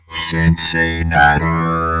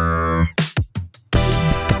CinciNatter.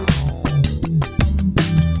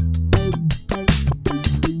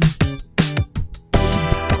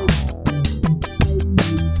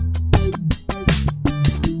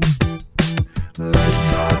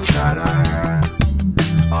 Let's all chatter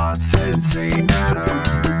on CinciNatter.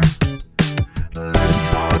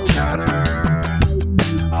 Let's all chatter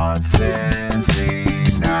on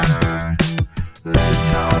CinciNatter.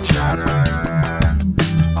 Let's all chatter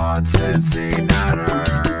on CinciNatter.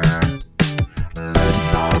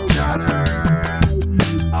 Let's all chatter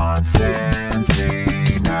on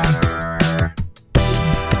CinciNatter.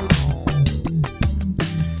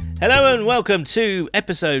 Hello and welcome to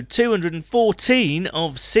episode 214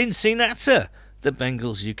 of CinciNatter, the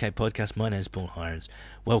Bengals UK podcast. My name's Paul Hirons.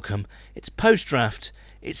 Welcome. It's post-draft.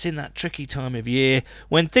 It's in that tricky time of year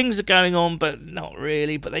when things are going on, but not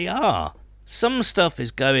really, but they are. Some stuff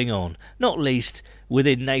is going on, not least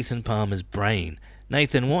within Nathan Palmer's brain.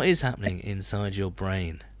 Nathan, what is happening inside your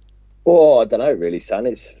brain? Oh, I don't know really, son.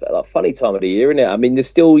 It's a funny time of the year, isn't it? I mean, there's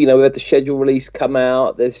still, we had the schedule release come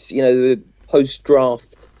out. There's, the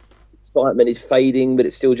post-draft excitement is fading, but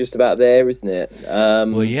it's still just about there, isn't it?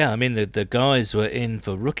 Well, yeah, I mean, the guys were in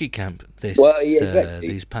for rookie camp exactly.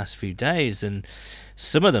 these past few days, and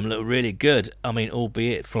some of them look really good. I mean,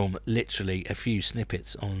 albeit from literally a few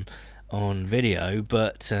snippets on video,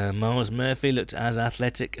 but Miles Murphy looked as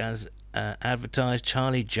athletic as advertised.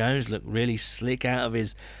 Charlie Jones looked really slick out of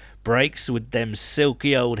his breaks with them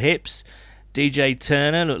silky old hips. DJ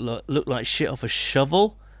Turner looked like shit off a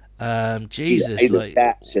shovel. Jesus, he looked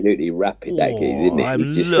absolutely rapid, that kid, isn't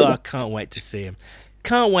it? I can't wait to see him.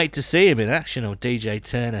 Can't wait to see him in action, or DJ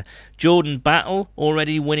Turner. Jordan Battle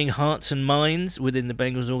already winning hearts and minds within the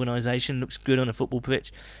Bengals organisation. Looks good on a football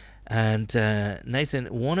pitch. And Nathan,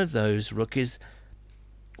 one of those rookies.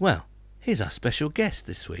 Well, here's our special guest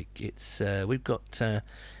this week. We've got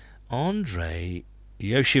Andre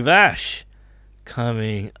Iosivas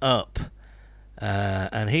coming up.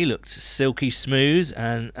 And he looked silky smooth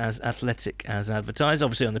and as athletic as advertised.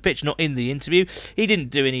 Obviously on the pitch, not in the interview. He didn't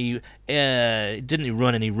do any, didn't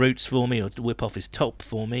run any routes for me or whip off his top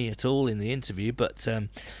for me at all in the interview. But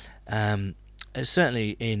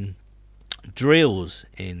certainly in drills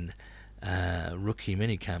in rookie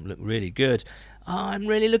minicamp looked really good. I'm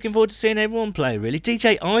really looking forward to seeing everyone play. Really,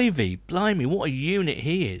 DJ Ivy, blimey, what a unit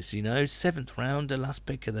he is! 7th rounder, last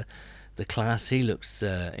pick of the class. He looks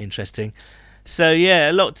interesting. So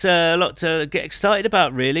yeah, a lot to get excited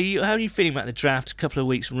about, really. How are you feeling about the draft? A couple of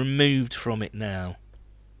weeks removed from it now.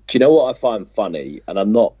 Do you know what I find funny? And I'm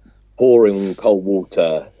not pouring cold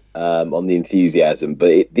water on the enthusiasm,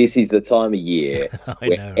 but this is the time of year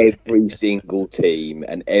where every single team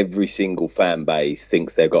and every single fan base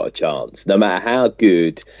thinks they've got a chance. No matter how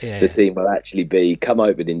good the team will actually be, come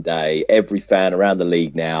opening day, every fan around the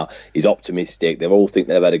league now is optimistic. They all think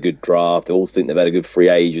they've had a good draft. They all think they've had a good free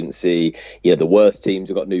agency. The worst teams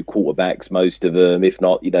have got new quarterbacks, most of them. If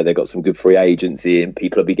not, they've got some good free agency, and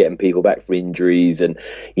people will be getting people back for injuries, and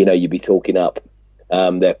you'll be talking up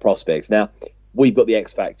their prospects. Now, we've got the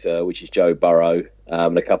X Factor, which is Joe Burrow,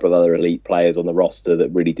 and a couple of other elite players on the roster that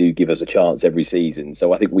really do give us a chance every season.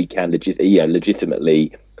 So I think we can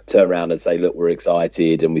legitimately turn around and say, look, we're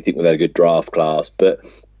excited and we think we've had a good draft class. But,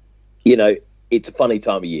 it's a funny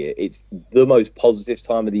time of year. It's the most positive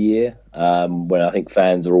time of the year, when I think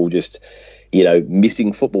fans are all just,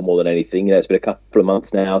 missing football more than anything. It's been a couple of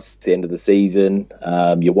months now since the end of the season.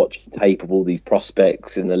 You're watching tape of all these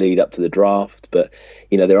prospects in the lead up to the draft, but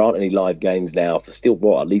there aren't any live games now for still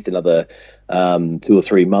at least another 2 or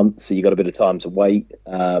 3 months. So you got a bit of time to wait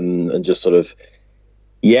and just sort of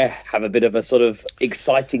have a bit of a sort of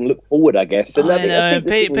exciting look forward, I guess. And I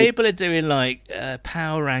think people are doing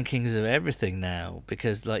power rankings of everything now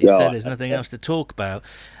because, like you said, there's nothing else to talk about.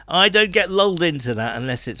 I don't get lulled into that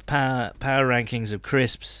unless it's power rankings of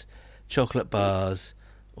crisps, chocolate bars,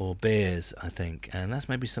 or beers, I think. And that's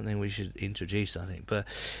maybe something we should introduce, I think. But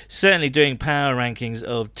certainly doing power rankings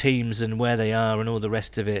of teams and where they are and all the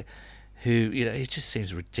rest of it, it just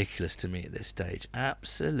seems ridiculous to me at this stage.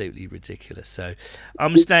 Absolutely ridiculous. So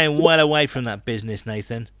I'm staying well away from that business,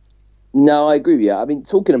 Nathan. No, I agree with you. I mean,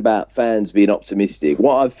 talking about fans being optimistic,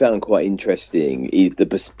 what I've found quite interesting is the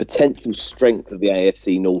potential strength of the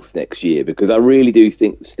AFC North next year, because I really do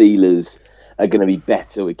think the Steelers are going to be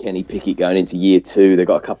better with Kenny Pickett going into year 2. They've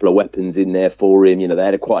got a couple of weapons in there for him. They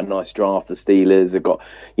had quite a nice draft, the Steelers. They've got,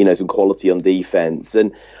 some quality on defense.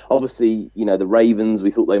 And obviously, the Ravens,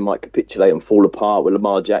 we thought they might capitulate and fall apart with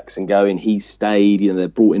Lamar Jackson going. He stayed.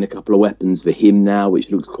 They've brought in a couple of weapons for him now,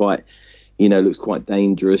 which looks quite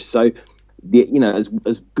dangerous. So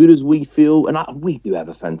as good as we feel, and we do have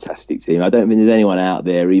a fantastic team. I don't think there's anyone out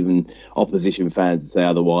there, even opposition fans, to say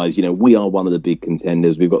otherwise. We are one of the big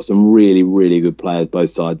contenders. We've got some really, really good players both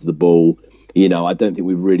sides of the ball. I don't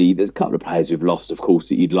think there's a couple of players we've lost, of course,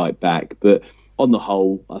 that you'd like back, but on the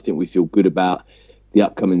whole, I think we feel good about the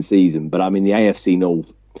upcoming season. But I mean, the AFC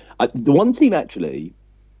North, the one team actually.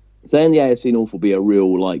 Saying the AFC North will be a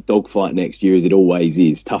real dogfight next year, as it always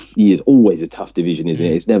is. Tough year is always a tough division, isn't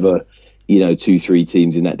it? It's never 2-3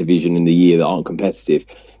 teams in that division in the year that aren't competitive.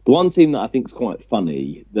 The one team that I think is quite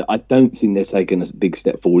funny, that I don't think they're taking a big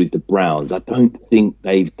step forward, is the Browns. I don't think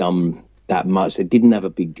they've done that much. They didn't have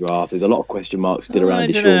a big draft. There's a lot of question marks still around. I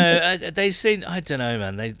don't know. They seem. I don't know,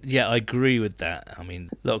 man. I agree with that. I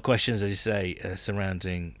mean, a lot of questions, as you say,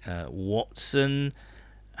 surrounding Watson.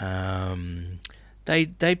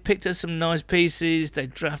 They picked up some nice pieces. They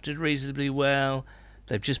drafted reasonably well.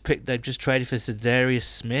 They've just traded for Zadarius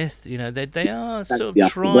Smith. They are sort of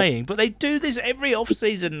trying, but they do this every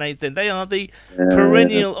off-season, Nathan. They are the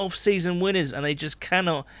perennial off-season winners, and they just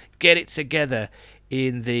cannot get it together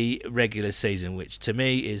in the regular season, which to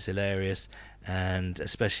me is hilarious, and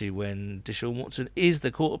especially when Deshaun Watson is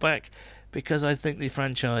the quarterback, because I think the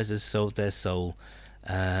franchise has sold their soul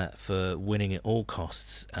for winning at all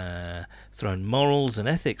costs, thrown morals and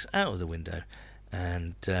ethics out of the window,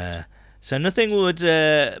 and so nothing would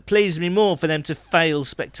please me more for them to fail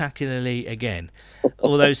spectacularly again.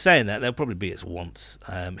 Although saying that, they'll probably be it once.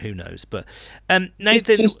 Who knows? But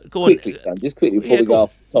Nathan, go on. Just quickly before we go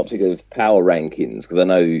off the topic of power rankings, because I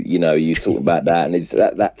know you talk about that, and it's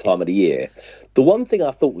that time of the year. The one thing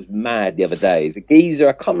I thought was mad the other day is a geezer,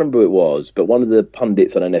 I can't remember who it was, but one of the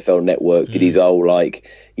pundits on NFL Network did his whole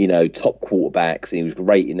top quarterbacks, and he was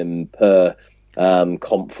rating them per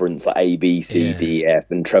conference, like A, B, C, D, F,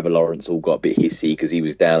 and Trevor Lawrence all got a bit hissy because he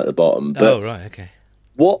was down at the bottom. But right, okay.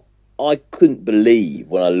 What I couldn't believe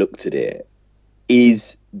when I looked at it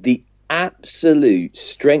is the absolute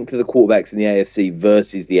strength of the quarterbacks in the AFC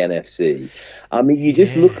versus the NFC. I mean, you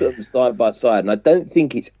just look at them side by side, and I don't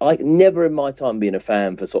think I never in my time being a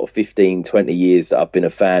fan for sort of 15, 20 years that I've been a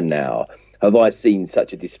fan now, have I seen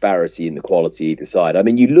such a disparity in the quality either side. I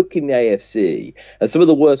mean, you look in the AFC, and some of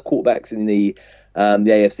the worst quarterbacks in the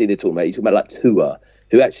AFC they're talking about, you're talking about like Tua,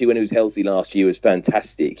 who actually, when he was healthy last year, was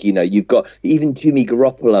fantastic. You've got even Jimmy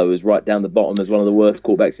Garoppolo is right down the bottom as one of the worst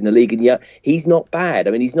quarterbacks in the league, and yet he's not bad.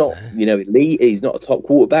 I mean, he's not, elite. He's not a top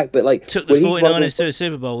quarterback, but took the 49ers to a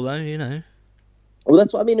Super Bowl, though. Well,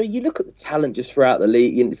 that's what I mean. You look at the talent just throughout the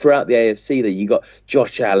league, throughout the AFC. There, you got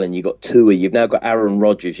Josh Allen, you got Tua, you've now got Aaron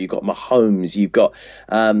Rodgers, you've got Mahomes, you've got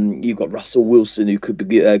Russell Wilson, who could be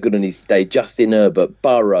good on his day, Justin Herbert,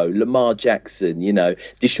 Burrow, Lamar Jackson.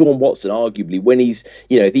 Deshaun Watson, arguably, when he's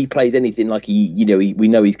if he plays anything like we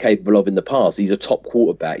know he's capable of in the past, he's a top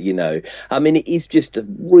quarterback. I mean, it is just a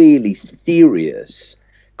really serious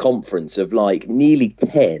conference of nearly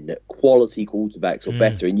 10 quality quarterbacks or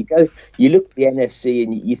better, and you look at the NFC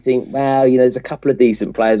and you think, wow, there's a couple of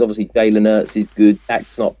decent players. Obviously Jalen Hurts is good,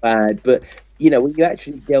 Dak's not bad, but when you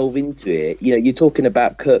actually delve into it, you're talking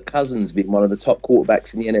about Kirk Cousins being one of the top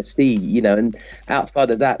quarterbacks in the NFC, and outside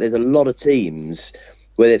of that, there's a lot of teams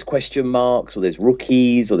where there's question marks, or there's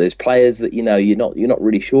rookies, or there's players that you're not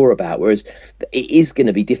really sure about. Whereas it is going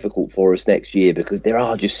to be difficult for us next year because there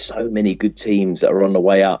are just so many good teams that are on the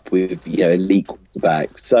way up with elite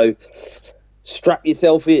quarterbacks. So strap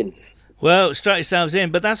yourself in. Well, strap yourselves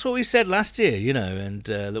in. But that's what we said last year, and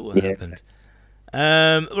look what happened.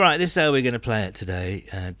 Right, this is how we're going to play it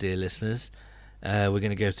today, dear listeners. We're going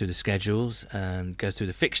to go through the schedules and go through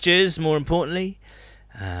the fixtures, more importantly.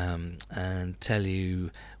 And tell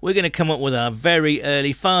you we're going to come up with our very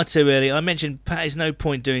early, far too early. I mentioned there's no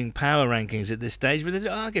point doing power rankings at this stage, but there's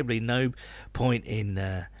arguably no point in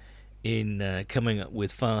coming up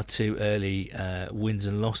with far too early wins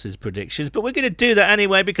and losses predictions. But we're going to do that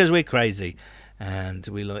anyway because we're crazy and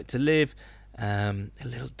we like to live a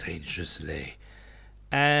little dangerously.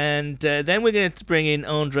 And then we're going to bring in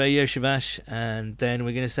Andre Iosivas, and then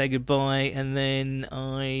we're going to say goodbye, and then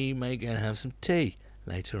I may go and have some tea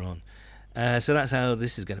later on. So that's how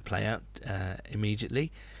this is going to play out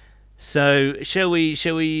immediately. So shall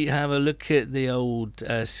we have a look at the old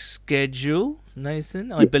schedule,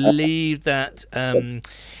 Nathan? I believe that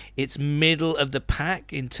it's middle of the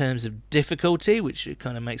pack in terms of difficulty, which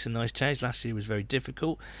kind of makes a nice change. Last year was very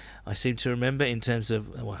difficult, I seem to remember, in terms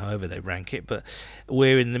of however they rank it, but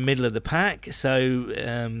we're in the middle of the pack, so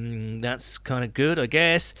that's kind of good, I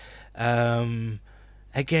guess.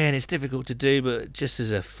 Again, it's difficult to do, but just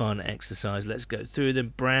as a fun exercise, let's go through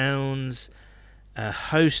them. Browns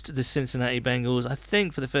host the Cincinnati Bengals, I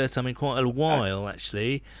think for the first time in quite a while,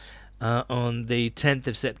 actually. on the 10th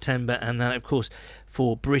of September, and that, of course,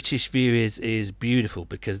 for British viewers is beautiful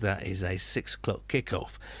because that is a 6 o'clock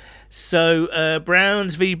kickoff. So,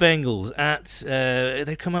 Browns v Bengals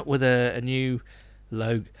they've come up with a new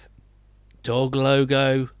dog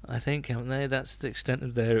logo, I think, haven't they? That's the extent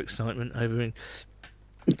of their excitement over in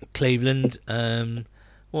Cleveland.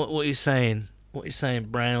 What are you saying? What are you saying,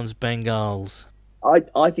 Browns, Bengals? I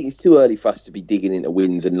think it's too early for us to be digging into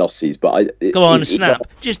wins and losses, but go on, snap.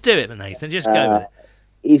 Just do it, Nathan. Just go with it.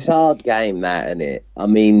 It's a hard game, that, isn't it? I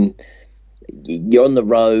mean, you're on the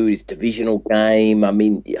road. It's a divisional game. I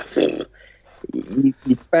mean, you'd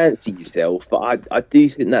fancy yourself, but I do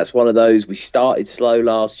think that's one of those. We started slow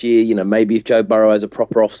last year. You know, maybe if Joe Burrow has a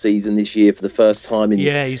proper off season this year for the first time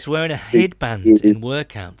he's wearing a headband in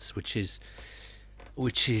workouts, which is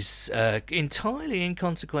entirely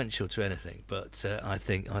inconsequential to anything, but I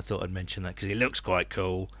thought I'd mention that because he looks quite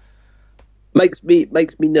cool. Makes me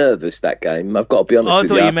nervous, that game. I've got to be honest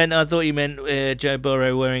with you. I thought you meant Joe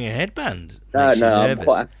Burrow wearing a headband. No, I'm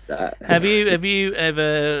quite happy with that. Have you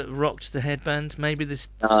ever rocked the headband? Maybe this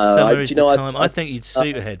summer is the time. I think you'd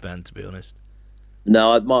suit a headband, to be honest.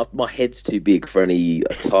 No, my head's too big for any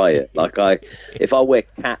attire. If I wear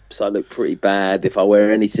caps, I look pretty bad. If I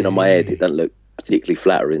wear anything on my head, it doesn't look particularly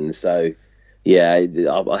flattering. So, yeah,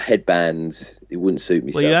 a headband, it wouldn't suit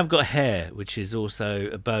me. Well, you have got hair, which is also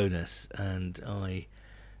a bonus, and I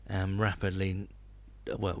am rapidly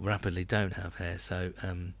don't have hair. So,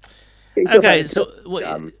 okay. So,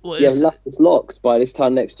 you have luscious locks by this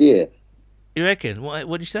time next year. You reckon? What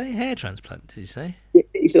did you say? Hair transplant? Did you say? Get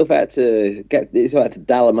yourself out to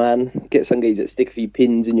Dalaman, get some guys that stick a few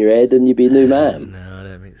pins in your head, and you'll be a new man. No, I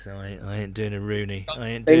don't think so. I ain't doing a Rooney.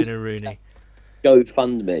 Go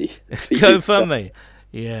fund me. Go fund me.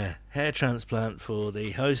 Yeah, hair transplant for the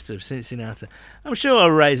host of CinciNatter. I'm sure I'll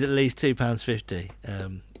raise at least £2.50. I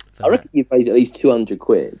reckon you've raised at least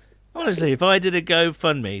 £200. Honestly, if I did a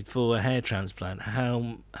GoFundMe for a hair transplant,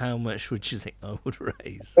 how much would you think I would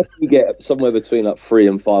raise? You get somewhere between like £300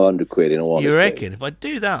 and £500 in all honesty. You reckon? If I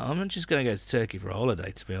do that, I'm just going to go to Turkey for a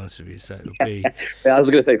holiday, to be honest with you. So it'll be. I was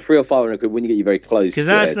going to say £300 or £500 when you get very close. Because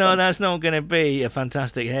that's not going to be a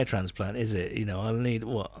fantastic hair transplant, is it? You know, I'll need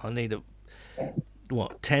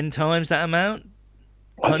 10 times that amount.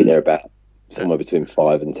 I think they're about somewhere between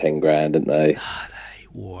 5 and 10 grand, aren't they?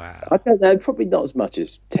 Wow. I don't know. Probably not as much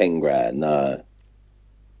as 10 grand. No.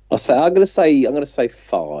 I'm gonna say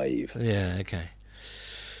 5. Yeah. Okay.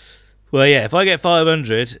 Well, yeah. If I get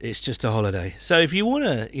 500, it's just a holiday. So if you want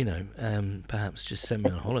to, perhaps just send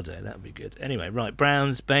me on holiday, that would be good. Anyway, right.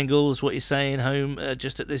 Browns, Bengals. What you're saying? Home.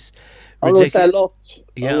 Just at this. I'm gonna say loss.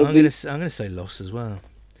 Yeah, I'm gonna say loss as well.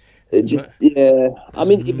 I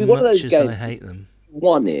mean, it'd be one of those games. I hate them.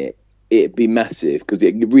 Won it, it'd be massive because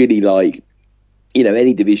it really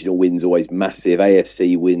any divisional win's always massive.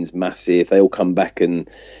 AFC wins massive. They all come back and,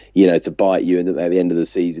 to bite you at the end of the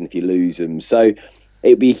season if you lose them. So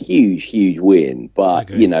it'd be a huge, huge win. But,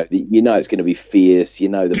 it's going to be fierce.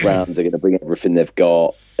 The Browns are going to bring everything they've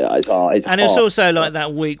got. It's hard. It's also like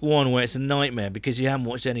that week one where it's a nightmare because you haven't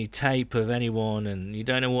watched any tape of anyone and you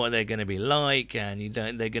don't know what they're going to be like and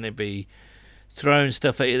they're going to be throwing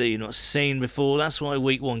stuff at you that you've not seen before. That's why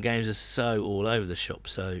week one games are so all over the shop.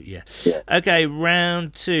 So, yeah. Okay,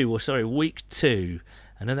 week 2.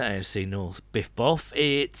 Another AFC North biff boff.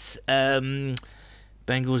 It's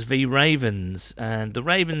Bengals v Ravens. And the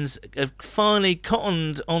Ravens have finally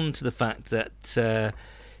cottoned on to the fact that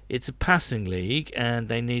it's a passing league and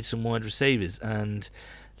they need some wide receivers. And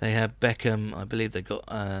they have Beckham. I believe they've got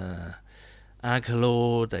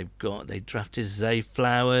Aguilar. They drafted Zay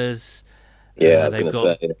Flowers. Yeah, they've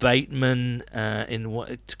got Bateman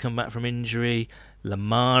to come back from injury.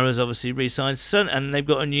 Lamar has obviously re-signed, and they've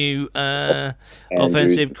got a new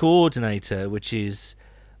offensive coordinator, which is,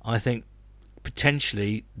 I think,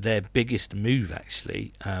 potentially their biggest move.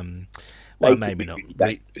 Actually, maybe not.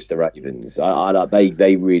 It's the Ravens.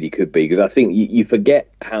 They really could be because I think you forget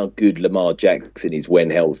how good Lamar Jackson is when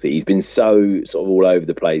healthy. He's been so sort of all over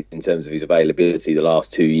the place in terms of his availability the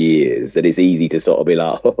last 2 years that it's easy to sort of be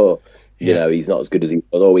like, he's not as good as he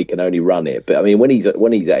was, or he can only run it. But I mean, when he's at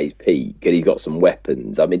his peak and he's got some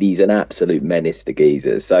weapons, I mean, he's an absolute menace to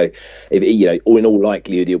Geezer. So if in all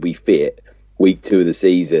likelihood he'll be fit week 2 of the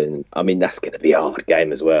season. I mean, that's going to be a hard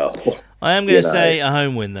game as well. I am going to say a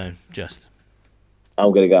home win though.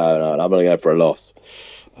 I'm going to go for a loss.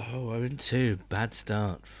 Oh, 0-2. Bad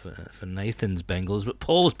start for Nathan's Bengals, but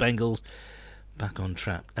Paul's Bengals back on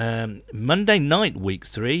track. Monday night, week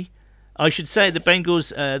 3. I should say the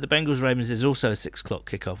Bengals Ravens is also a 6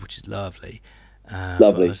 o'clock kickoff, which is lovely.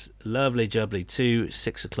 Lovely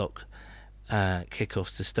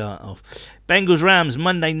kickoffs to start off. Bengals Rams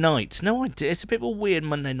Monday night. No idea. It's a bit of a weird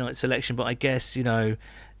Monday night selection, but I guess Super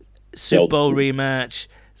Bowl rematch.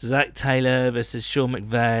 Zach Taylor versus Sean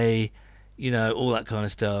McVay. All that kind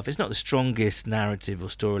of stuff. It's not the strongest narrative or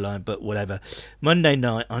storyline, but whatever. Monday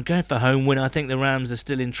night, I'm going for home win. I think the Rams are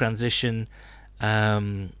still in transition.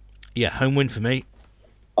 Home win for me.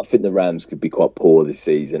 I think the Rams could be quite poor this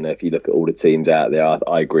season. If you look at all the teams out there,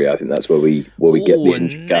 I agree. I think that's where we get the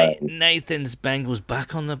injury going. Nathan's Bengals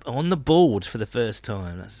back on the board for the first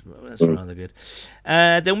time. That's rather good.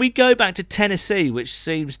 Then we go back to Tennessee, which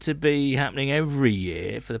seems to be happening every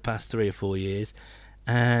year for the past 3 or 4 years.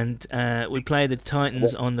 And we play the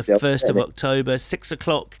Titans on the 1st of October, 6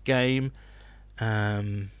 o'clock game.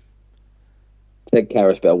 Ted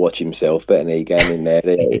Karras better watch himself, better than he going in there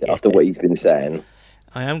after what he's been saying.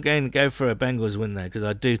 I am going to go for a Bengals win there because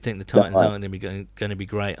I do think the Titans aren't going to be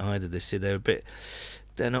great either this year.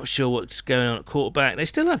 They're not sure what's going on at quarterback. They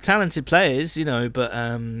still have talented players, but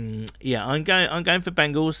I'm going for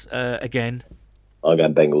Bengals again. I'm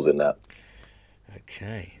going Bengals in that.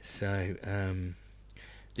 Okay, so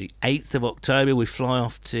the 8th of October we fly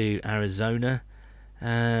off to Arizona.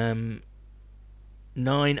 9:05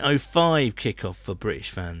 kickoff for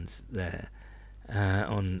British fans there.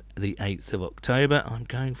 On the 8th of October. I'm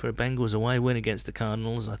going for a Bengals away win against the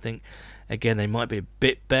Cardinals. I think, again, they might be a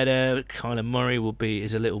bit better. Kyler Murray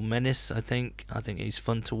is a little menace, I think. I think he's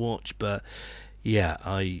fun to watch, but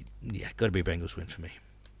got to be a Bengals win for me.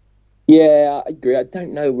 Yeah, I agree. I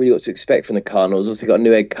don't know really what to expect from the Cardinals. Obviously got a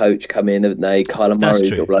new head coach come in, haven't they? Kyler Murray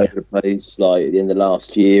got all over the place like at the end of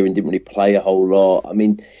last year and didn't really play a whole lot. I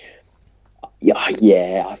mean, I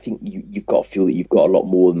think you've got to feel that you've got a lot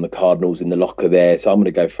more than the Cardinals in the locker there. So I'm going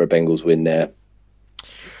to go for a Bengals win there.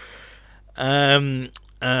 15th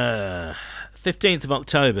of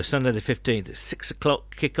October, Sunday the 15th, 6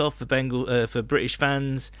 o'clock kickoff for British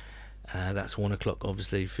fans. That's 1 o'clock,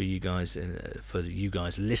 obviously, for you guys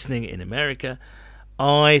listening in America.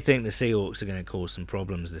 I think the Seahawks are going to cause some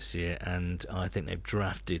problems this year, and I think they've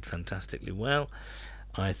drafted fantastically well.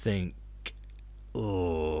 I think they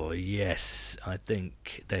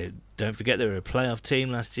don't forget they were a playoff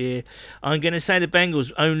team last year. I'm going to say the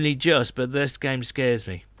Bengals only just, but this game scares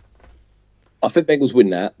me. I think Bengals win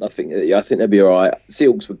that. I think they'll be all right.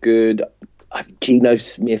 Seahawks were good. Geno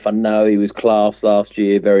Smith, I know he was class last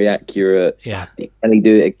year, very accurate. Yeah. Can he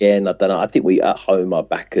do it again? I don't know. I think we at home are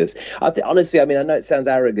backers. Honestly, I know it sounds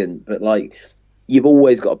arrogant, but you've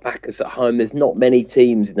always got to back us at home. There's not many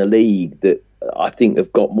teams in the league that I think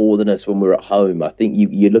have got more than us when we're at home. I think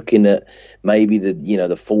you're looking at maybe the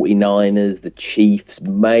 49ers, the Chiefs,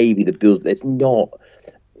 maybe the Bills. There's not,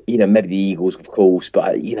 maybe the Eagles, of course,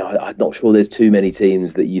 but I'm not sure there's too many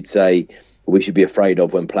teams that you'd say we should be afraid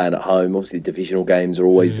of when playing at home. Obviously, divisional games are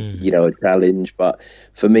always, a challenge. But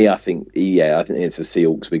for me, I think it's the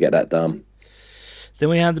Seahawks. We get that done. Then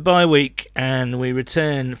we have the bye week, and we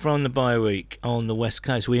return from the bye week on the West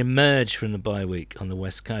Coast. We emerge from the bye week on the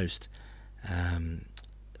West Coast.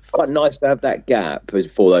 Quite nice to have that gap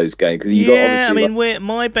before those games because you got obviously.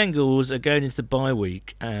 My Bengals are going into the bye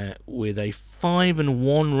week with a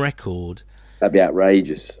 5-1 record. That'd be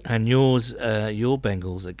outrageous. And your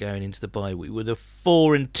Bengals are going into the bye week with a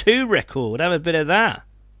 4-2 record. Have a bit of that.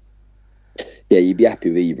 Yeah, you'd be happy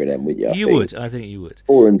with either of them, wouldn't you? I think you would.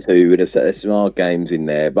 4-2 with some hard games in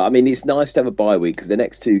there. But it's nice to have a bye week because the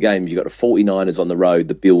next 2 games, you've got the 49ers on the road,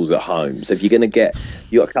 the Bills at home. So if you're going to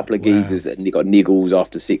you've got a couple of geezers and you've got niggles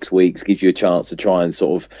after 6 weeks, gives you a chance to try and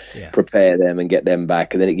sort of prepare them and get them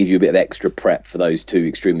back. And then it gives you a bit of extra prep for those 2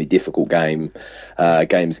 extremely difficult games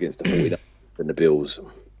against the 49ers and the Bills.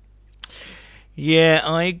 Yeah,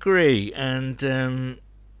 I agree. And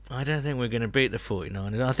I don't think we're going to beat the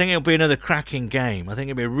 49ers. I think it'll be another cracking game. I think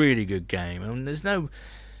it'll be a really good game.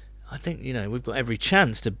 I think, we've got every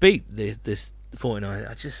chance to beat this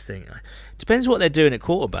 49ers. I just think it depends what they're doing at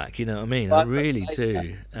quarterback, you know what I mean? I really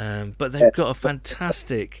do. But they've got a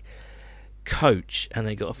fantastic coach, and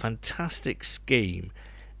they've got a fantastic scheme,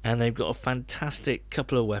 and they've got a fantastic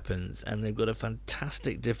couple of weapons, and they've got a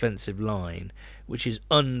fantastic defensive line, which is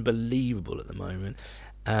unbelievable at the moment.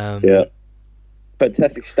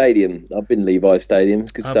 Fantastic stadium. I've been Levi Stadium.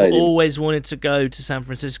 It's a good stadium. I've always wanted to go to San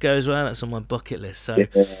Francisco as well. That's on my bucket list. So,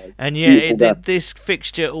 this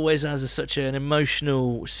fixture always has such an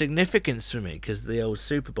emotional significance for me because the old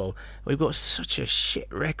Super Bowl. We've got such a shit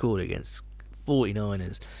record against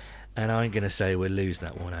 49ers, and I'm going to say we'll lose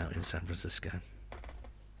that one out in San Francisco.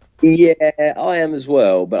 Yeah, I am as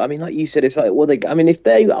well. But like you said, it's like, I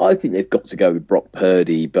think they've got to go with Brock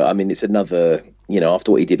Purdy. But it's another,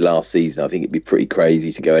 after what he did last season, I think it'd be pretty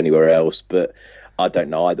crazy to go anywhere else. But I don't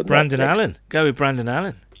know either. Brandon Allen. Go with Brandon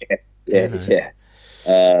Allen. Yeah.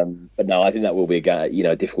 But no, I think that will be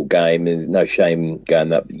a difficult game. There's no shame going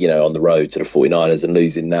that, on the road to the 49ers and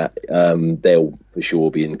losing that. They'll for sure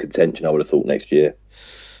be in contention, I would have thought, next year.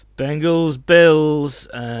 Bengals, Bills,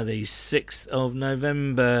 the 6th of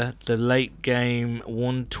November, the late game,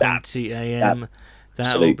 1:20 a.m.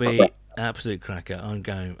 That will be absolute cracker.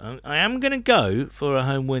 I am going to go for a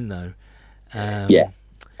home win, though.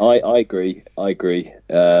 I agree.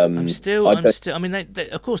 I'm still. I mean,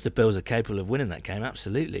 of course, the Bills are capable of winning that game.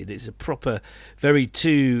 Absolutely, it's a proper,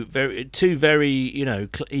 two very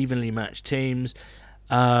evenly matched teams.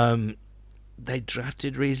 They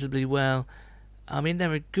drafted reasonably well. I mean,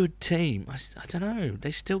 they're a good team. I don't know.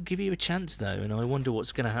 They still give you a chance, though, and I wonder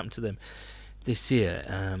what's going to happen to them this year.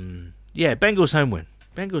 Bengals home win.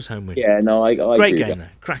 Yeah, no, I Great agree game, though.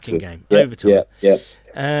 Cracking game. Yeah, Overtime. Yeah.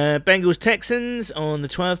 Bengals Texans on the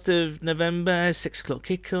 12th of November, 6 o'clock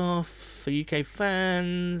kickoff for UK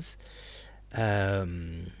fans. What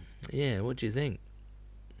do you think?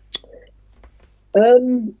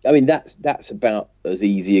 I mean, that's about as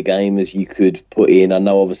easy a game as you could put in. I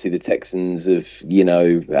know, obviously, the Texans have,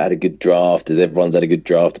 had a good draft, as everyone's had a good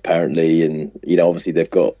draft apparently, and obviously they're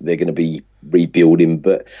going to be rebuilding.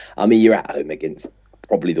 But I mean, you're at home against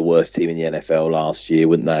probably the worst team in the NFL last year,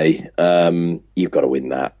 wouldn't they? You've got to win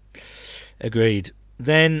that. Agreed.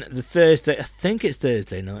 Then the Thursday, I think it's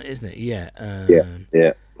Thursday night, isn't it? Yeah.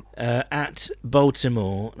 Yeah. At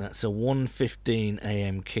Baltimore, that's a 1:15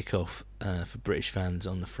 a.m. kickoff for British fans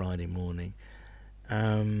on the Friday morning.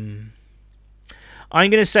 I'm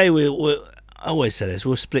going to say I always say this.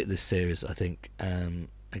 We'll split this series, I think,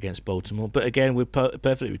 against Baltimore. But again, we're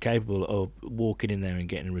perfectly capable of walking in there and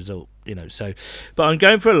getting a result. So, but I'm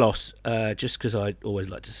going for a loss, just because I always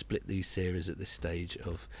like to split these series at this stage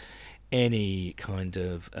of any kind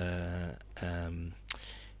of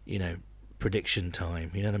prediction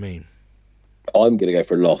time. You know what I mean? I'm going to go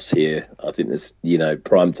for a loss here. I think this,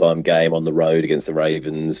 primetime game on the road against the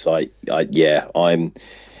Ravens. I think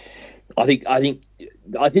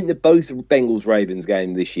that both Bengals Ravens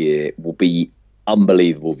game this year will be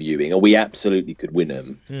unbelievable viewing, and we absolutely could win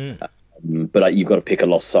them. But you've got to pick a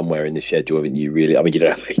loss somewhere in the schedule, haven't you? Really, I mean, you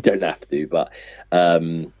don't have to, but I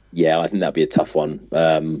think that'd be a tough one.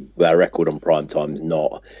 Our record on prime time is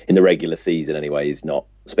not, in the regular season anyway, is not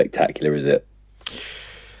spectacular, is it?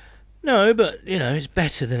 No, but it's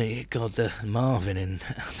better than the Marvin and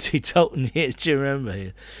Andy Dalton years. Do you remember?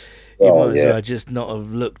 You might as well just not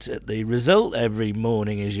have looked at the result every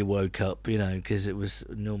morning as you woke up, because it was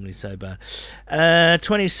normally so bad.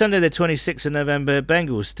 Sunday the 26th of November,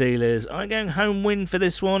 Bengals Steelers. I'm going home win for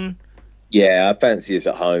this one. Yeah, I fancy us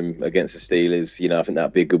at home against the Steelers. I think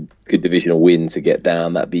that'd be a good divisional win to get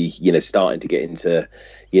down. That'd be, starting to get into,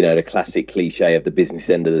 the classic cliche of the business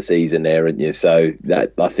end of the season there, aren't you? So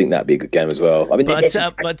I think that'd be a good game as well. I mean, but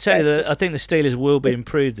I tell you, I think the Steelers will be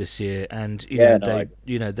improved this year, and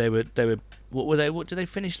they were. What were they? What did they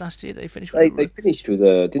finish last year? They finished with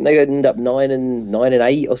didn't they end up 9 and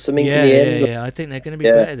 8 or something in the end? Yeah. I think they're going to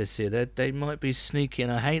be better this year. They might be sneaky,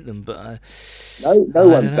 and I hate them, but no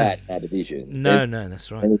one's bad in that division. No,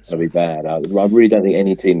 that's right. It's going to be bad. I really don't think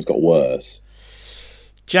any team's got worse.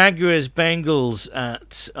 Jaguars Bengals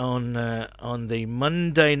on the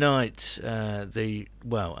Monday night.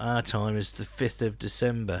 Our time is the 5th of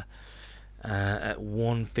December. At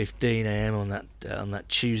 1:15 a.m. on that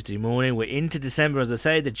Tuesday morning. We're into December, as I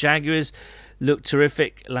say. The Jaguars looked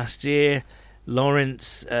terrific last year.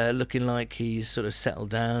 Lawrence looking like he's sort of settled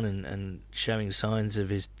down and showing signs of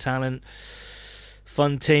his talent.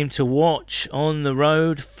 Fun team to watch on the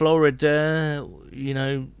road. Florida,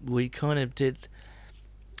 we kind of did.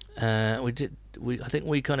 I think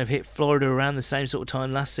we kind of hit Florida around the same sort of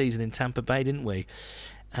time last season in Tampa Bay, didn't we?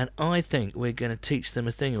 And I think we're going to teach them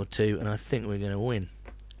a thing or two, and I think we're going to win.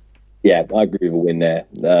 Yeah, I agree with a win there.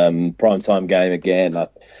 Prime time game again.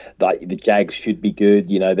 Like the Jags should be good.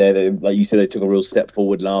 They're like you said, they took a real step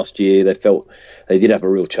forward last year. They felt they did have a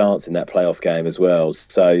real chance in that playoff game as well.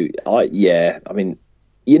 So I mean,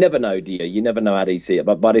 you never know, do you? You never know how do you see it.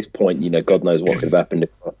 But by this point, God knows what could have happened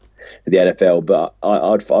across the NFL. But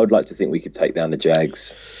I'd like to think we could take down the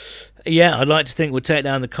Jags. Yeah, I'd like to think we'll take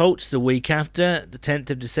down the Colts the week after, the 10th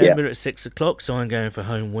of December at 6 o'clock. So I'm going for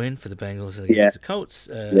home win for the Bengals against the Colts,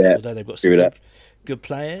 although they've got some good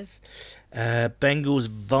players. Bengals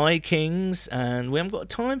Vikings, and we haven't got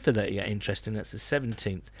time for that yet. Interesting, that's the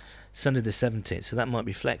 17th, Sunday the 17th. So that might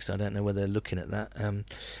be flexed. I don't know whether they're looking at that.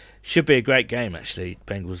 Should be a great game, actually,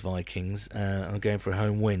 Bengals Vikings. I'm going for a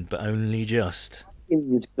home win, but only just.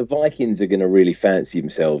 Vikings are going to really fancy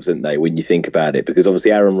themselves, aren't they? When you think about it, because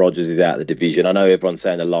obviously Aaron Rodgers is out of the division. I know everyone's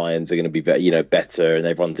saying the Lions are going to be, better, and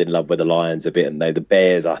everyone's in love with the Lions a bit. And the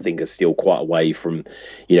Bears, I think, are still quite away from,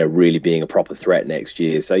 really being a proper threat next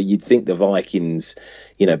year. So you'd think the Vikings,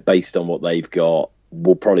 based on what they've got,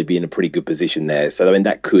 will probably be in a pretty good position there. So I mean,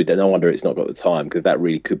 that could, and no wonder it's not got the time, because that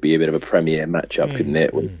really could be a bit of a premier matchup, couldn't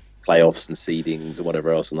it? With playoffs and seedings and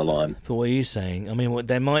whatever else on the line. But what are you saying? I mean,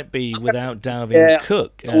 they might be without Dalvin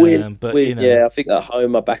Cook, but I think at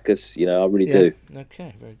home I back us. I really do.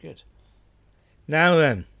 Okay, very good. Now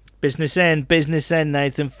then, business end,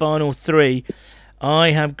 Nathan. Final three.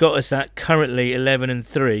 I have got us at currently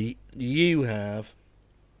 11-3. You have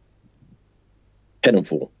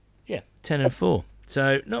 10-4. Yeah, 10-4.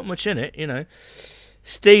 So not much in it,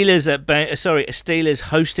 Steelers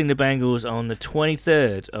hosting the Bengals on the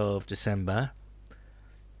 23rd of December.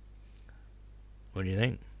 What do you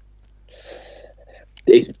think?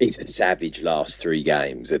 It's a savage last 3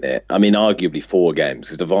 games, isn't it? I mean, arguably 4 games,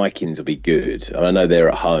 because the Vikings will be good. I know they're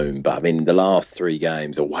at home, but I mean, the last 3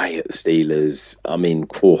 games away at the Steelers. I mean,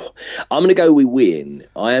 I'm going to go we win.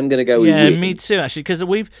 I am going to go we win. Yeah, me too, actually, because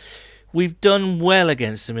we've done well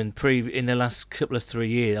against them in the last couple of 3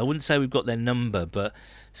 years. I wouldn't say we've got their number, but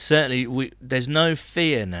certainly there's no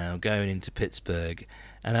fear now going into Pittsburgh.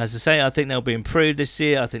 And as I say, I think they'll be improved this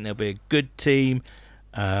year. I think they'll be a good team.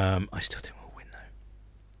 I still think we'll win, though.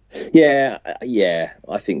 Yeah,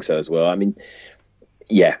 I think so as well. I mean,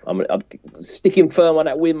 I'm sticking firm on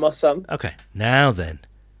that win, my son. Okay, now then.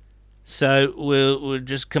 So we'll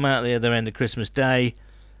just come out the other end of Christmas Day,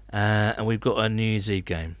 and we've got a New Year's Eve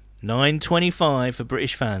game. 9:25 for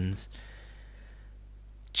British fans.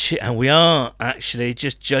 And we are actually,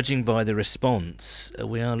 just judging by the response,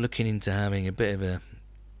 we are looking into having a bit of a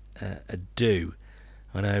do.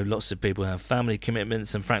 I know lots of people have family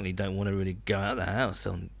commitments and frankly don't want to really go out of the house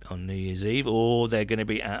on New Year's Eve, or they're going to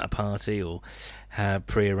be at a party or have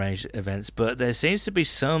pre-arranged events. But there seems to be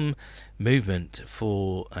some movement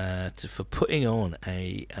for putting on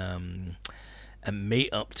a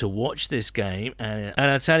meet up to watch this game, and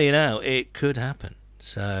I tell you now, it could happen.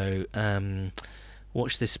 So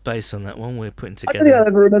watch this space on that one. We're putting together. I don't think I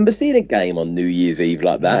ever remember seeing a game on New Year's Eve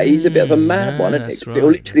like that. He's a bit of a mad one, isn't it? Because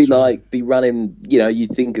it'll literally be running, you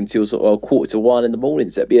think, until sort of 1:45 in the morning.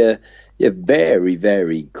 So it'd be a very,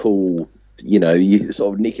 very cool. You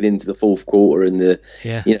sort of nicking into the fourth quarter and the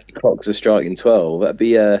clocks are striking 12. That'd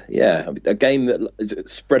be a game that is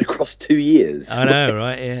spread across 2 years. I know,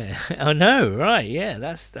 right? Yeah, I know, right? Yeah,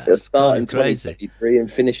 that's starting 2023 and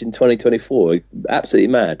finish in 2024. Absolutely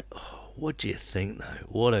mad. What do you think,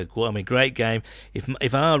 though? Great game.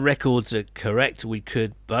 If our records are correct,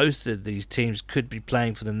 both of these teams could be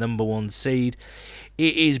playing for the number 1 seed.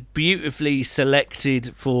 It is beautifully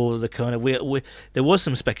selected for the kind of... there was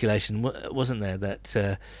some speculation, wasn't there,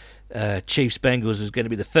 that Chiefs Bengals was going to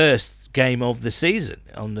be the first game of the season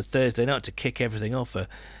on the Thursday night to kick everything off, a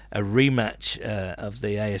rematch of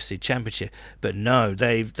the AFC Championship. But no,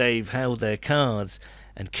 they've held their cards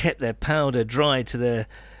and kept their powder dry to their...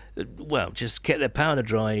 just kept their powder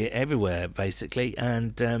dry everywhere, basically.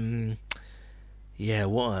 And I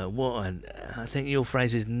think your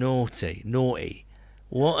phrase is naughty.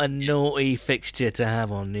 What a naughty fixture to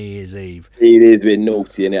have on New Year's Eve. It is a bit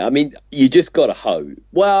naughty, isn't it? I mean, you just got to hope.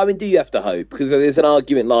 Well, I mean, do you have to hope? Because there's an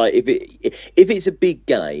argument like if it's a big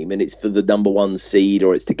game and it's for the number 1 seed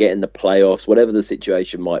or it's to get in the playoffs, whatever the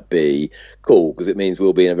situation might be, cool, because it means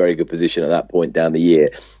we'll be in a very good position at that point down the year.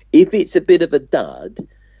 If it's a bit of a dud,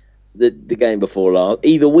 the game before last,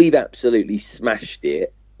 either we've absolutely smashed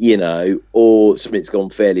it, or something's gone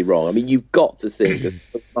fairly wrong. I mean, you've got to think, as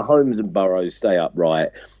Mahomes and Burrows stay upright,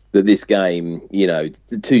 that this game,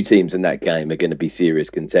 the 2 teams in that game are going to be serious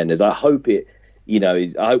contenders. I hope I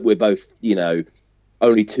hope we're both,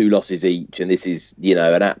 only 2 losses each, and this is,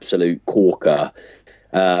 an absolute corker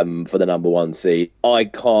for the number 1 seed.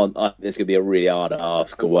 It's going to be a really hard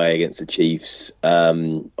ask away against the Chiefs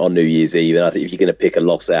on New Year's Eve, and I think if you're going to pick a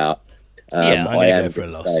loss out, I'm going to go for a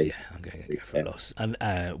loss. Yeah, I'm going to go for a loss, and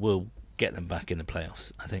we'll get them back in the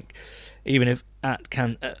playoffs. I think, even at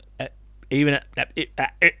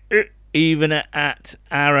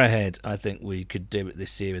Arrowhead, I think we could do it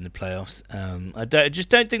this year in the playoffs. I just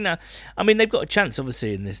don't think that. I mean, they've got a chance,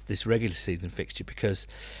 obviously, in this regular season fixture because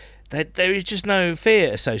there is just no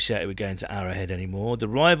fear associated with going to Arrowhead anymore. The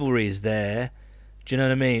rivalry is there. Do you know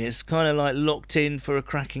what I mean? It's kind of like locked in for a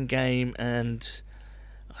cracking game, and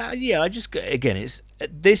it's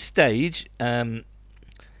at this stage,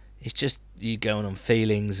 it's just you going on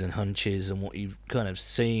feelings and hunches and what you've kind of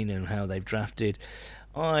seen and how they've drafted.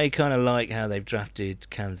 I kind of like how they've drafted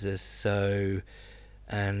Kansas, so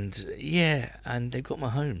and they've got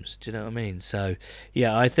Mahomes. Do you know what I mean? So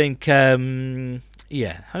yeah, I think home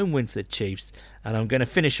win for the Chiefs, and I'm going to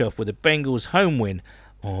finish off with a Bengals home win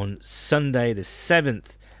on Sunday, the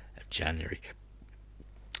 7th of January,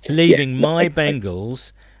 leaving my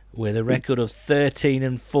Bengals with a record of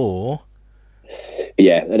 13-4.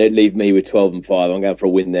 Yeah, and it'd leave me with 12-5. I'm going for a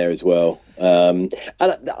win there as well. And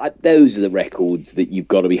those are the records that you've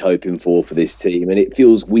got to be hoping for this team. And it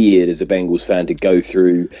feels weird as a Bengals fan to go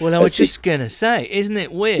through. Well, I was just going to say, isn't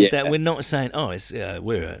it weird that we're not saying, it's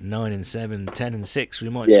we're at 9-7, 10-6. We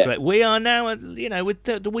might scrape. We are now at,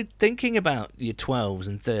 we're thinking about your 12s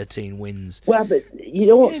and 13 wins. Well, but you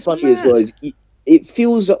know what's funny as well is it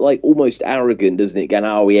feels like almost arrogant, doesn't it? Going,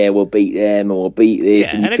 we'll beat them or we'll beat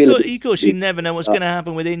this. Yeah, and of course, you never know what's going to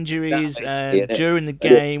happen with injuries during the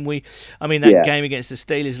game. That game against the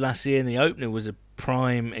Steelers last year in the opener was a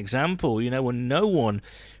prime example. When no one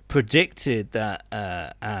predicted that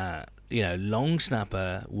long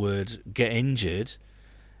snapper would get injured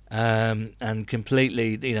and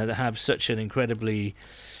completely, have such an incredibly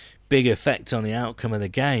big effect on the outcome of the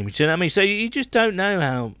game. Do you know what I mean? So you just don't know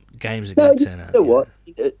how games are going to turn out. You know what?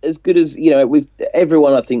 As good as, with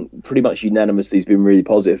everyone, I think pretty much unanimously has been really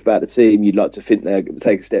positive about the team. You'd like to think they'll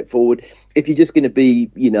take a step forward. If you're just going to be,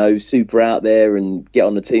 super out there and get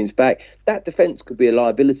on the team's back, that defence could be a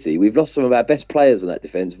liability. We've lost some of our best players on that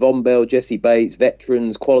defence. Von Bell, Jesse Bates,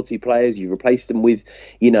 veterans, quality players. You've replaced them with,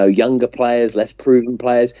 younger players, less proven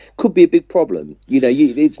players. Could be a big problem.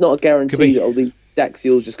 It's not a guarantee that all the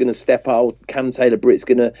Daxiel's just going to step out. Cam Taylor-Britt's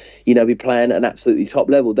going to, be playing at an absolutely top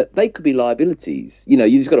level. That they could be liabilities. You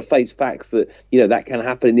just got to face facts that, that can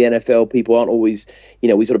happen in the NFL. People aren't always,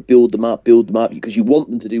 we sort of build them up because you want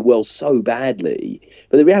them to do well so badly.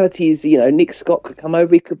 But the reality is, Nick Scott could come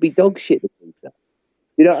over. He could be dog shit.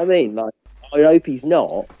 You know what I mean? Like, I hope he's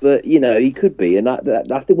not, but he could be. And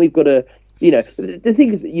I think we've got to. The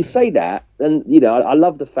thing is, you say that, and, I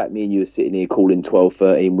love the fact me and you are sitting here calling 12,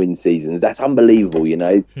 13 win seasons. That's unbelievable,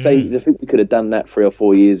 I think we could have done that 3 or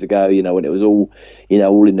 4 years ago, when it was all,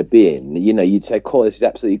 all in the bin. You'd say, "Cool, this is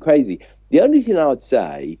absolutely crazy." The only thing I would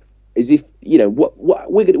say is if,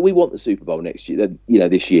 we want the Super Bowl next year,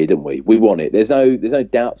 this year, don't we? We want it. There's no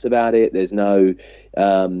doubts about it. There's no,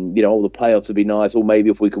 all the playoffs would be nice, or maybe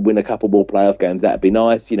if we could win a couple more playoff games, that'd be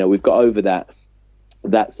nice. We've got over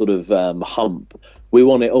that sort of hump. We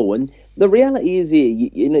want it all, and the reality is here.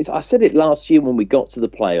 I said it last year when we got to the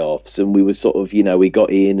playoffs, and we were sort of, we got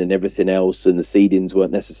in and everything else, and the seedings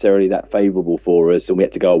weren't necessarily that favourable for us, and we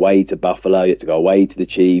had to go away to Buffalo, you had to go away to the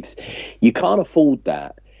Chiefs. You can't afford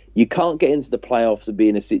that. You can't get into the playoffs and be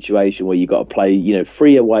in a situation where you got to play,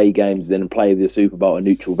 3 away games, then play the Super Bowl at a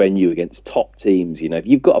neutral venue against top teams. If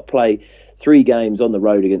you've got to play 3 games on the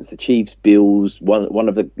road against the Chiefs, Bills, one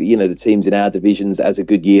of the the teams in our divisions that has a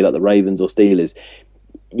good year like the Ravens or Steelers,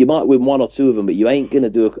 you might win 1 or 2 of them, but you ain't going to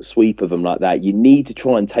do a sweep of them like that. You need to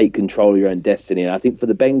try and take control of your own destiny. And I think for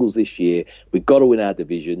the Bengals this year, we've got to win our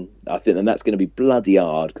division. I think, and that's going to be bloody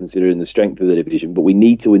hard considering the strength of the division. But we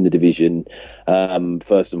need to win the division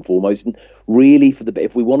first and foremost. And really,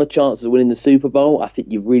 if we want a chance of winning the Super Bowl, I think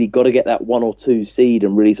you've really got to get that 1 or 2 seed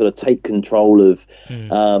and really sort of take control of.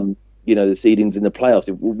 The seedings in the playoffs.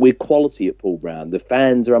 We're quality at Paul Brown. The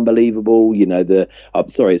fans are unbelievable. I'm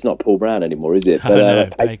sorry, it's not Paul Brown anymore, is it?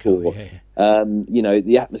 But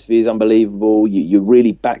the atmosphere is unbelievable. You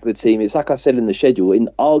really back the team. It's like I said in the schedule.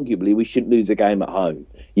 Arguably, we shouldn't lose a game at home.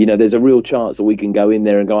 There's a real chance that we can go in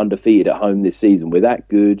there and go undefeated at home this season. We're that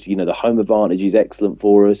good. The home advantage is excellent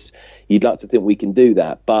for us. You'd like to think we can do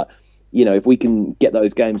that, but if we can get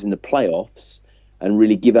those games in the playoffs and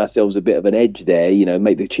really give ourselves a bit of an edge there,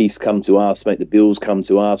 make the Chiefs come to us, make the Bills come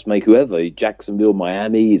to us, make whoever, Jacksonville,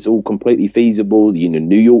 Miami, it's all completely feasible.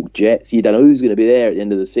 New York Jets, you don't know who's going to be there at the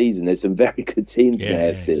end of the season. There's some very good teams there.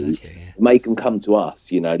 Exactly, Make them come to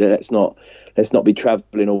us. Let's not be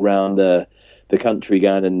travelling all around the country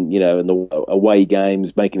going and the away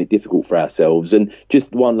games, making it difficult for ourselves. And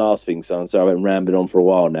just one last thing, son. So I've been rambling on for a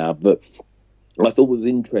while now, but I thought was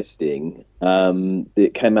interesting.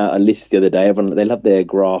 It came out a list the other day. They love their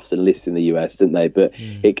graphs and lists in the US, don't they? But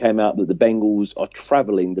it came out that the Bengals are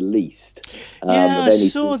travelling the least. I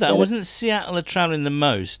saw that. Wasn't Seattle are travelling the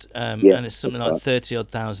most? And it's something like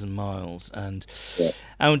 30,000 miles. And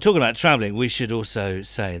we're talking about travelling. We should also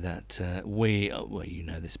say that you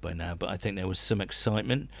know this by now, but I think there was some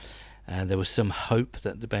excitement. There was some hope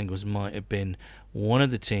that the Bengals might have been one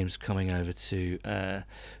of the teams coming over to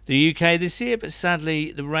the UK this year, but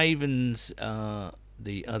sadly the Ravens are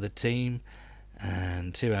the other team,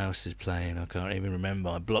 and who else is playing? I can't even remember.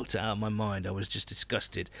 I blocked it out of my mind. I was just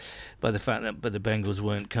disgusted by the fact that the Bengals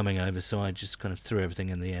weren't coming over, so I just kind of threw everything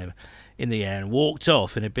in the air, and walked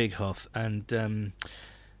off in a big huff. And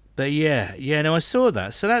but yeah, no, I saw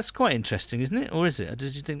that. So that's quite interesting, isn't it? Or is it?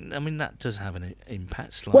 Does you think? I mean, that does have an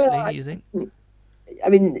impact slightly. Well, You think? I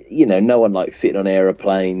mean, no one likes sitting on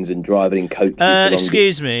aeroplanes and driving in coaches.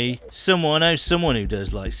 Excuse me, I know someone who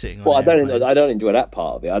does like sitting on. Well, airplanes. I don't enjoy that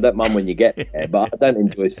part of it. I don't mind when you get there, but I don't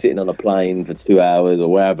enjoy sitting on a plane for 2 hours or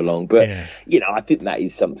wherever long. But I think that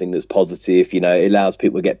is something that's positive. It allows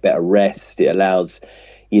people to get better rest. It allows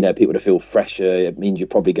people to feel fresher. It means you're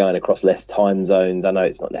probably going across less time zones. I know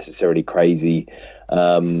it's not necessarily crazy,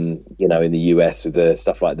 in the US with the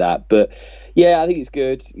stuff like that, but. Yeah, I think it's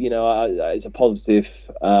good. It's a positive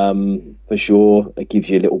for sure. It gives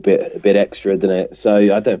you a bit extra, doesn't it?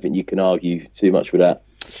 So I don't think you can argue too much with that.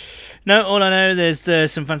 No, all I know,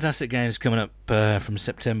 there's some fantastic games coming up from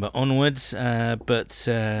September onwards. But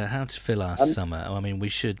how to fill our summer? I mean, we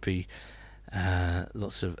should be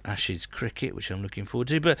lots of Ashes cricket, which I'm looking forward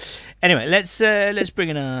to. But anyway, let's bring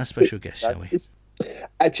in our special guest, shall we?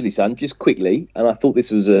 Actually, son, just quickly, and I thought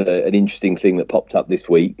this was an interesting thing that popped up this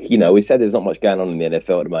week. We said there's not much going on in the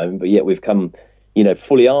NFL at the moment, but yet we've come,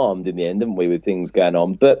 fully armed in the end, haven't we, with things going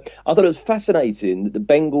on. But I thought it was fascinating that the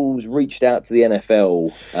Bengals reached out to the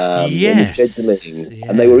NFL in the scheduling,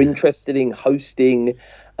 and they were interested in hosting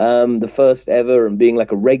the first ever and being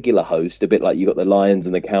like a regular host, a bit like you got the Lions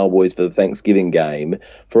and the Cowboys for the Thanksgiving game,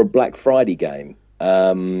 for a Black Friday game.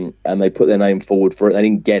 And they put their name forward for it. They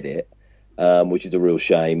didn't get it. Which is a real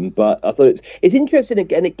shame. But I thought it's interesting.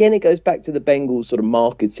 Again, it goes back to the Bengals sort of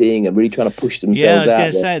marketing and really trying to push themselves out. Yeah, I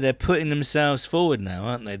was going to say, they're putting themselves forward now,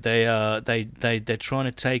 aren't they? They're trying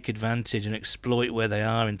to take advantage and exploit where they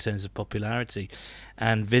are in terms of popularity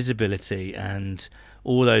and visibility and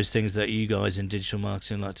all those things that you guys in digital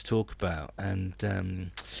marketing like to talk about. And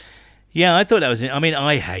I thought that was it. I mean,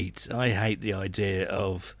 I hate the idea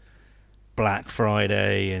of Black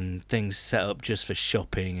Friday and things set up just for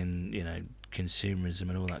shopping and consumerism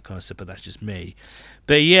and all that kind of stuff, but that's just me.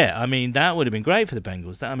 But yeah, I mean, that would have been great for the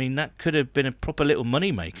Bengals. That could have been a proper little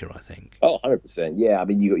money maker, I think. Oh, 100%. Yeah, I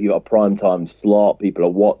mean, you got a prime time slot. People are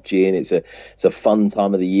watching. It's a fun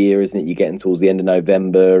time of the year, isn't it? You're getting towards the end of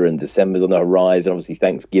November and December's on the horizon. Obviously,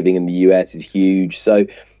 Thanksgiving in the US is huge, so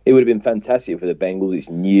it would have been fantastic for the Bengals. It's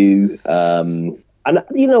new, and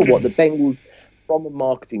you know what, the Bengals, from a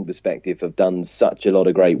marketing perspective, have done such a lot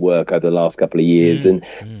of great work over the last couple of years. And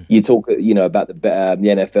you talk, about the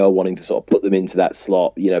NFL wanting to sort of put them into that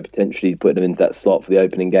slot, potentially putting them into that slot for the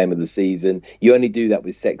opening game of the season. You only do that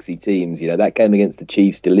with sexy teams. That game against the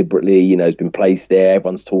Chiefs deliberately, has been placed there.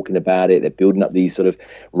 Everyone's talking about it. They're building up these sort of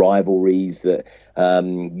rivalries that,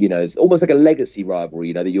 it's almost like a legacy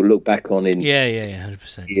rivalry, that you'll look back on in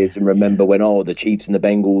 100% years and remember when the Chiefs and the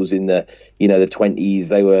Bengals in the the 20s,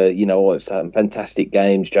 they were some fantastic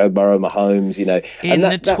games. Joe Burrow, Mahomes, in the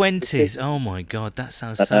 20s. Oh my God, that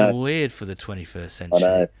sounds so weird for the 21st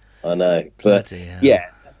century. I know, but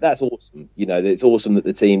that's awesome. It's awesome that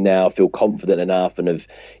the team now feel confident enough and have,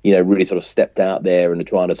 really sort of stepped out there and are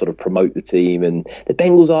trying to sort of promote the team. And the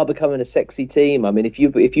Bengals are becoming a sexy team. I mean, if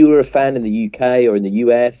you were a fan in the UK or in the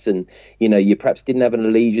US and, you perhaps didn't have an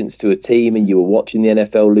allegiance to a team and you were watching the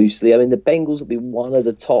NFL loosely, I mean, the Bengals will be one of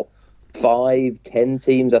the top 5-10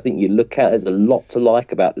 teams I think you look at. There's a lot to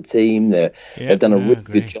like about the team. They've done a really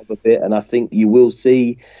good job of it, and I think you will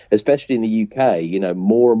see, especially in the UK,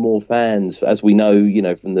 more and more fans, as we know,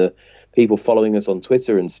 from the people following us on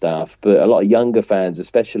Twitter and stuff, but a lot of younger fans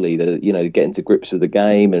especially that are, getting to grips with the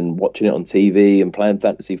game and watching it on TV and playing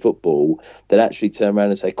fantasy football, that actually turn around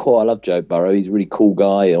and say, cool, I love Joe Burrow, he's a really cool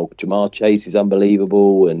guy, or Jamar Chase is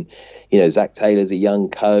unbelievable, and Zach Taylor's a young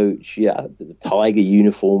coach, the Tiger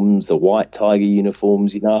uniforms, the white Tiger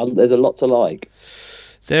uniforms, there's a lot to like.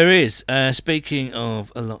 There is. Speaking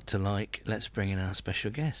of a lot to like, let's bring in our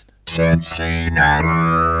special guest.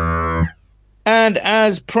 CinciNatter. And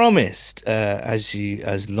as promised,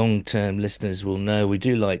 as long-term listeners will know, we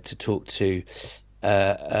do like to talk to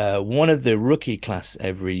one of the rookie class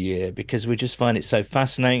every year because we just find it so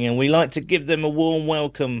fascinating, and we like to give them a warm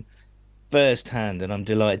welcome firsthand. And I'm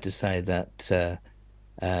delighted to say that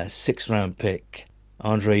sixth-round pick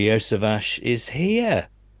Andre Iosivas is here.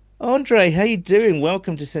 Andre, how you doing?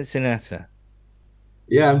 Welcome to CinciNatter.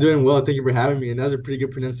 Yeah, I'm doing well. Thank you for having me. And that was a pretty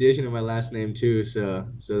good pronunciation of my last name too. So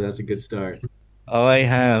that's a good start.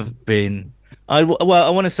 I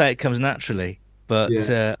want to say it comes naturally, but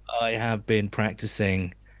I have been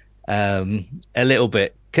practicing a little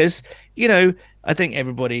bit Because, you know, I think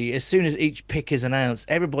everybody, as soon as each pick is announced,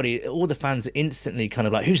 everybody, all the fans are instantly kind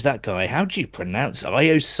of like, who's that guy? How do you pronounce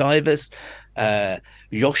Iosivas? Uh,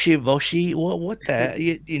 Yoshi what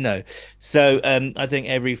the, you know? So I think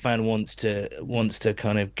every fan wants to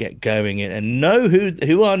kind of get going and know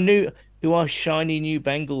who our shiny new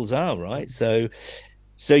Bengals are, right? So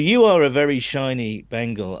you are a very shiny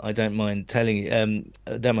Bengal. I don't mind telling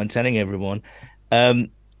don't mind telling everyone. Um,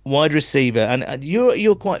 Wide receiver, and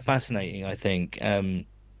you're quite fascinating, I think.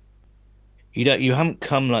 You haven't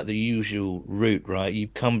come like the usual route, right?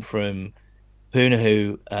 You've come from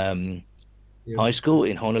Punahou Yeah, High School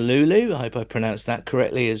in Honolulu. I hope I pronounced that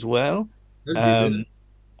correctly as well. that's decent. Um,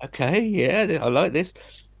 okay, yeah, I like this.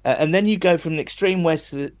 And then you go from the extreme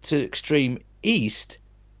west to extreme east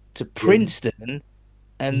to Yep. Princeton,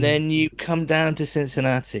 and Mhm. then you come down to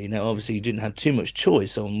Cincinnati. Now, obviously, you didn't have too much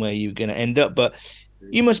choice on where you were going to end up, but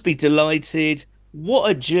you must be delighted. What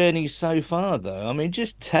a journey so far, though. I mean,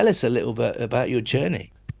 just tell us a little bit about your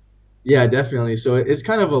journey. Yeah, definitely. So it's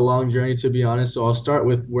kind of a long journey, to be honest. So I'll start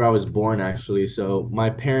with where I was born, actually. So my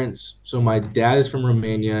dad is from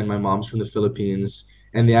Romania and my mom's from the Philippines,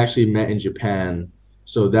 and they actually met in Japan.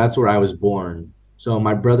 So that's where I was born. So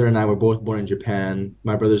my brother and I were both born in Japan.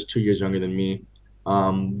 My brother's 2 years younger than me.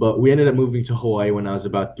 But we ended up moving to Hawaii when I was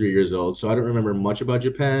about 3 years old. So I don't remember much about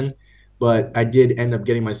Japan, but I did end up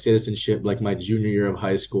getting my citizenship like my junior year of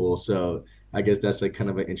high school. So I guess that's like kind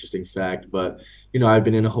of an interesting fact. But I've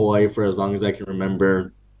been in Hawaii for as long as I can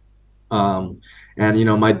remember. Um, and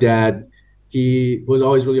my dad, he was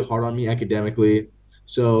always really hard on me academically.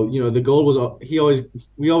 So, the goal was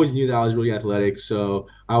we always knew that I was really athletic. So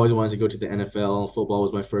I always wanted to go to the NFL. Football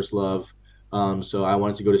was my first love. So I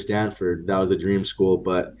wanted to go to Stanford. That was the dream school.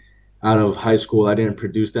 But out of high school, I didn't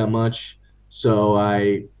produce that much. So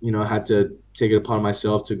I, had to take it upon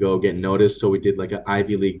myself to go get noticed. So we did like an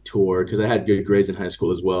Ivy League tour because I had good grades in high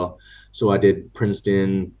school as well. So I did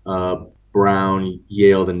Princeton, Brown,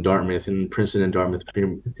 Yale, then Dartmouth, and Princeton and Dartmouth.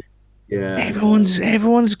 Yeah,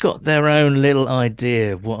 Everyone's got their own little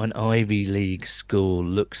idea of what an Ivy League school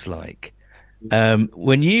looks like.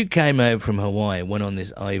 When you came over from Hawaii and went on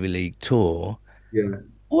this Ivy League tour, yeah,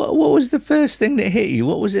 what was the first thing that hit you?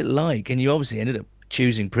 What was it like? And you obviously ended up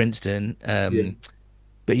choosing Princeton. yeah.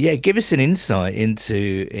 But yeah, give us an insight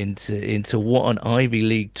into what an Ivy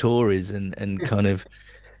League tour is, and kind of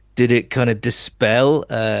did it kind of dispel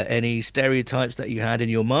any stereotypes that you had in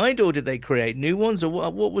your mind, or did they create new ones, or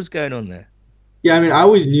what was going on there? Yeah, I mean, I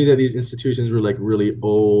always knew that these institutions were like really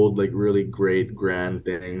old, like really great, grand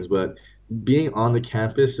things. But being on the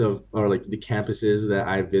campus or like the campuses that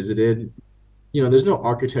I visited, there's no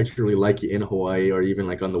architecture really like it in Hawaii or even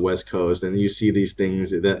like on the West Coast. And you see these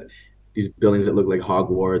buildings that look like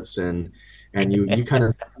Hogwarts, and you kind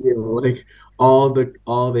of feel like all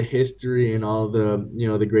the history and all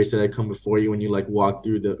the greats that had come before you when you like walk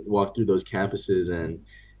through those campuses. And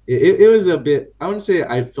it was a bit, I wouldn't say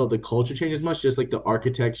I felt the culture change as much, just like the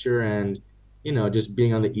architecture and just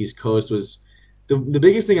being on the East Coast was the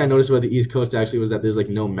biggest thing I noticed about the East Coast actually was that there's like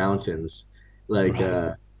no mountains. Like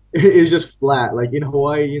Right. it's just flat. Like in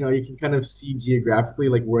Hawaii, you can kind of see geographically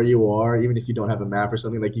like where you are, even if you don't have a map or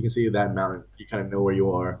something. Like you can see that mountain, you kind of know where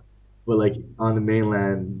you are. But like on the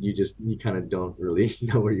mainland, you kind of don't really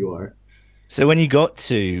know where you are. So when you got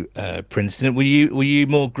to Princeton, were you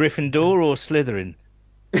more Gryffindor or Slytherin?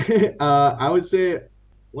 I would say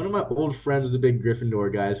one of my old friends was a big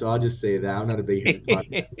Gryffindor guy, so I'll just say that I'm not a big Harry Potter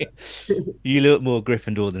guy. You look more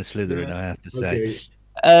Gryffindor than Slytherin, Yeah. I have to say.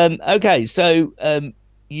 Okay. Okay, so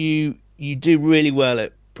you do really well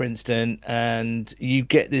at Princeton, and you've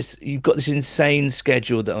got this insane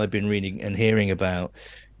schedule that I've been reading and hearing about.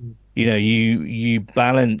 You know, you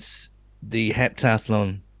balance the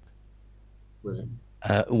heptathlon Right.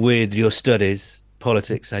 with your studies,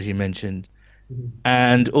 politics, as you mentioned,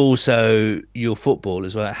 and also your football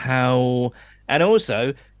as well. And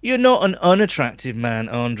also, you're not an unattractive man,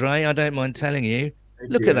 Andre. I don't mind telling you.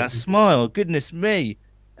 Thank Look you. at I that appreciate smile. Goodness me.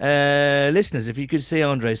 Listeners, if you could see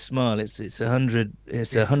Andre's smile, it's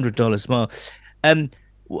 $100 smile. Um,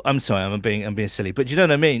 I'm sorry, I'm being silly, but you know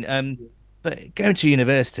what I mean. it. But going to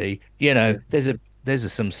university, you know, Yeah.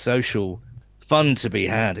 there's some social fun to be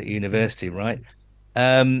had at university, right?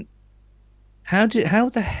 Um, how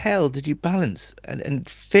the hell did you balance and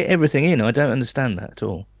fit everything in? I don't understand that at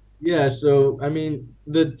all. Yeah, so I mean,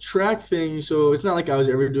 the track thing, so it's not like I was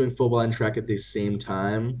ever doing football and track at the same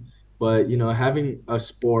time, but having a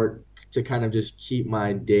sport to kind of just keep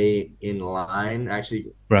my day in line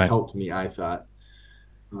actually Right. helped me, I thought.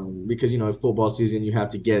 Because football season, you have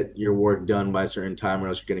to get your work done by a certain time, or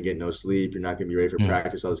else you're going to get no sleep. You're not going to be ready for Mm,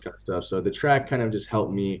 practice, all this kind of stuff. So the track kind of just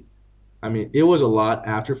helped me. I mean, it was a lot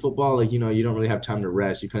after football. Like, you don't really have time to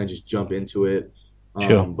rest. You kind of just jump into it.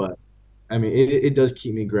 sure. But I mean, it does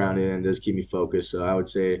keep me grounded and does keep me focused. So I would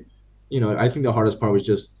say, I think the hardest part was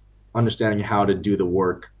just understanding how to do the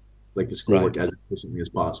work, like the Right. schoolwork, as efficiently as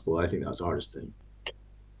possible. I think that was the hardest thing.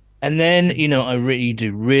 And then, I really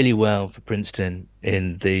do really well for Princeton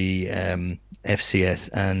in the FCS.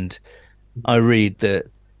 And I read that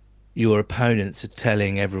your opponents are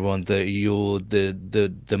telling everyone that you're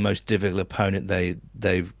the most difficult opponent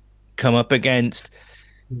they've come up against.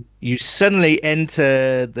 You suddenly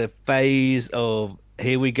enter the phase of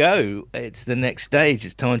here we go. It's the next stage.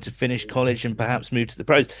 It's time to finish college and perhaps move to the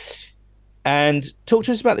pros. And talk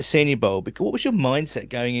to us about the Senior Bowl. Because what was your mindset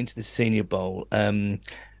going into the Senior Bowl?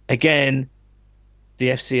 Again, the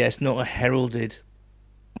FCS not a heralded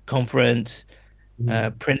conference.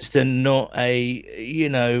 Mhm. Princeton not a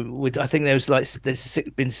I think there was like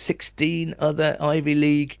been 16 other Ivy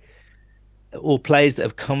League or players that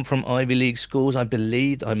have come from Ivy League schools, I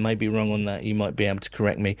believe. I may be wrong on that. You might be able to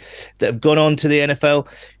correct me. That have gone on to the NFL.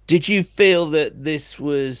 Did you feel that this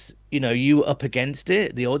was, you were up against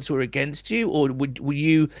it? The odds were against you, or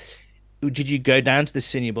did you go down to the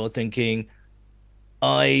Senior Bowl thinking,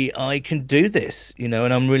 I can do this, and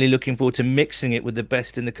I'm really looking forward to mixing it with the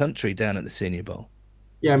best in the country down at the Senior Bowl.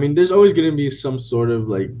 Yeah, I mean, there's always going to be some sort of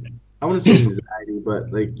like, I wouldn't say anxiety,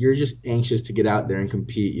 but like you're just anxious to get out there and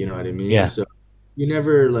compete. You know what I mean? Yeah. So you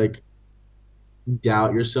never like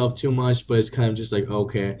doubt yourself too much, but it's kind of just like,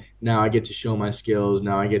 okay, now I get to show my skills.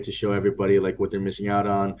 Now I get to show everybody like what they're missing out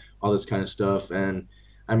on, all this kind of stuff. And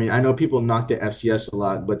I mean, I know people knock the FCS a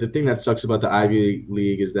lot, but the thing that sucks about the Ivy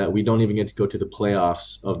League is that we don't even get to go to the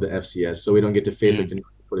playoffs of the FCS. So we don't get to face like Mm, the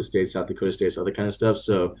North Dakota State, South Dakota State, all that kind of stuff.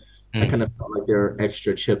 So I mm. kind of felt like there are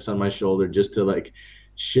extra chips on my shoulder just to like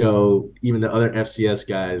show even the other FCS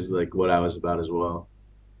guys like what I was about as well.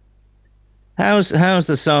 How's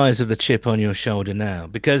the size of the chip on your shoulder now?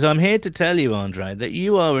 Because I'm here to tell you, Andre, that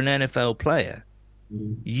you are an NFL player.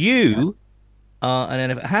 Mhm. You are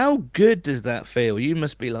an NFL. How good does that feel? You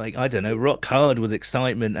must be like, I don't know, rock hard with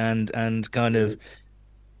excitement and kind of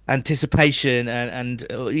anticipation and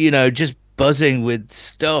just buzzing with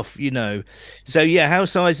stuff. So yeah, how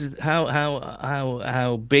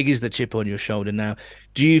big is the chip on your shoulder now?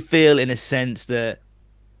 Do you feel in a sense that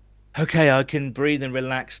okay, I can breathe and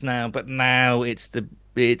relax now, but now it's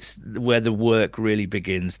where the work really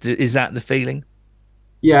begins. Is that the feeling?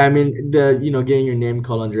 Yeah, I mean the getting your name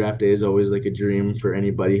called on draft day is always like a dream for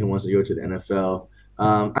anybody who wants to go to the NFL.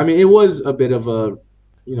 I mean it was a bit of a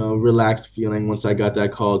relaxed feeling once I got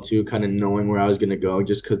that call too, kind of knowing where I was going to go,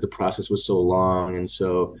 just because the process was so long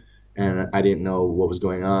and I didn't know what was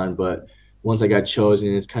going on. But once I got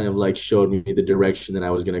chosen, it's kind of like showed me the direction that I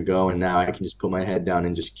was going to go, and now I can just put my head down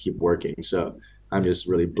and just keep working. So I'm just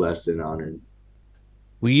really blessed and honored.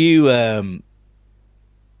 Were you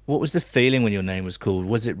what was the feeling when your name was called?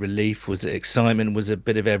 Was it relief? Was it excitement? Was it a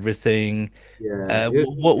bit of everything? Yeah,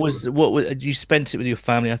 What was you spent it with your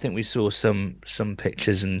family? I think we saw some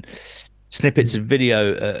pictures and snippets of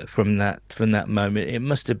video from that moment. It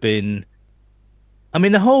must have been. I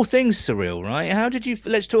mean, the whole thing's surreal, right? How did you?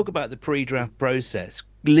 Let's talk about the pre-draft process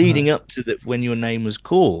uh-huh. leading up to that when your name was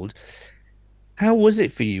called. How was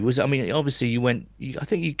it for you? I mean, obviously you went. I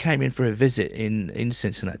think you came in for a visit in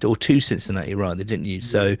Cincinnati or to Cincinnati, rather, didn't you?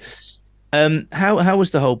 So, how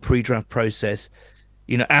was the whole pre-draft process?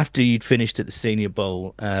 After you'd finished at the Senior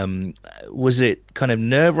Bowl, was it kind of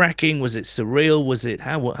nerve-wracking? Was it surreal?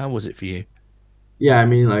 How was it for you? Yeah, I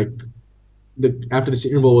mean, like the after the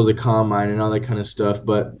Senior Bowl was the combine and all that kind of stuff,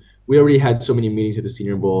 but we already had so many meetings at the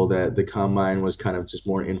Senior Bowl that the combine was kind of just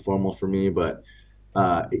more informal for me. But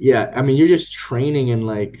yeah, I mean, you're just training and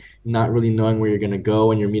like not really knowing where you're gonna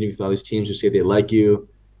go, and you're meeting with all these teams who say they like you,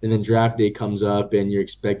 and then draft day comes up, and you're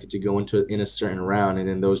expected to go into in a certain round, and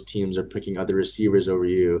then those teams are picking other receivers over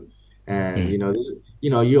you, and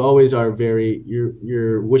Mm. you always are very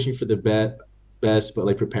you're wishing for the best, but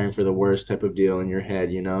like preparing for the worst type of deal in your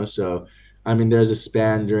head. So I mean, there's a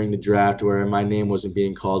span during the draft where my name wasn't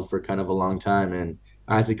being called for kind of a long time, and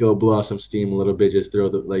I had to go blow off some steam a little bit, just throw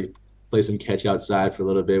the like play some catch outside for a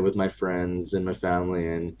little bit with my friends and my family,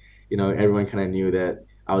 and everyone kind of knew that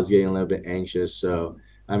I was getting a little bit anxious. So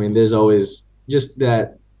I mean, there's always just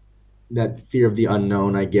that fear of the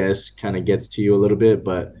unknown, I guess, kind of gets to you a little bit,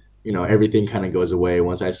 but everything kind of goes away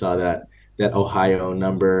once I saw that Ohio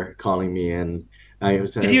number calling me, and I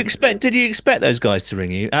was Did you expect those guys to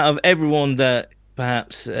ring you out of everyone that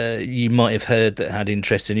perhaps you might have heard that had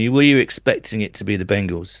interest in you? Were you expecting it to be the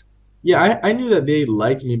Bengals? Yeah, I knew that they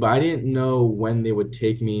liked me, but I didn't know when they would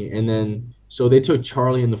take me. And then so they took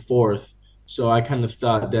Charlie in the fourth. So I kind of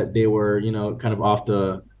thought that they were, kind of off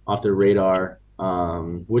the radar,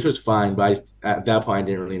 which was fine. But at that point, I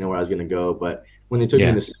didn't really know where I was going to go. But when they took me in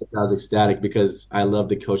Yeah. the sixth, I was ecstatic because I love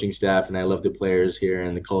the coaching staff and I love the players here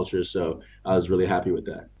and the culture. So I was really happy with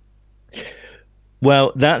that.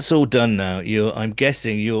 Well, that's all done now. I'm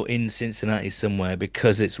guessing you're in Cincinnati somewhere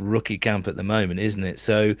because it's rookie camp at the moment, isn't it?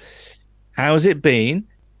 So, how's it been?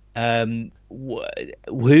 Who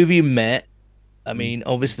have you met? I mean,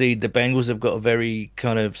 obviously the Bengals have got a very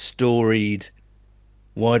kind of storied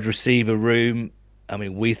wide receiver room. I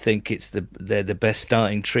mean, we think they're the best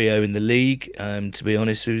starting trio in the league. To be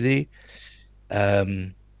honest with you,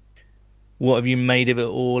 um, what have you made of it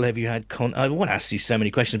all? Have you had I want to ask you so many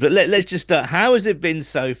questions, but let's just start. How has it been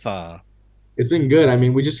so far? It's been good. I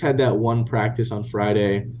mean, we just had that one practice on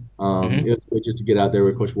Friday. Hmm. It was good just to get out there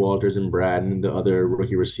with Coach Walters and Brad and the other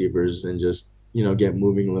rookie receivers and just, get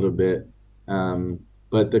moving a little bit.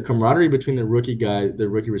 But the camaraderie between the rookie guys, the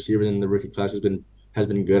rookie receivers and the rookie class has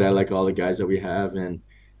been good. I like all the guys that we have. And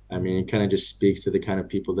I mean, it kind of just speaks to the kind of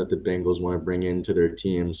people that the Bengals want to bring into their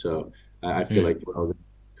team. So I feel Mm. like we're all going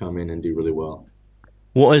to come in and do really well.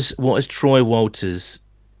 What has Troy Walters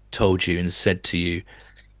told you and said to you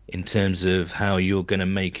in terms of how you're going to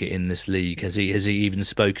make it in this league? Has he even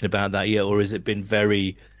spoken about that yet, or has it been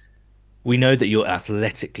very? We know that you're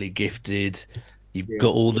athletically gifted. You've Yeah.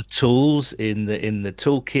 got all the tools in the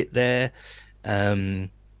toolkit there. Um,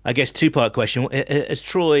 I guess two-part question. Has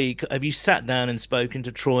Troy, have you sat down and spoken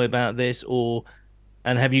to Troy about this,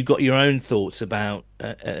 and have you got your own thoughts about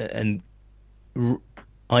and r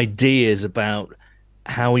ideas about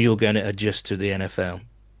how you're going to adjust to the NFL?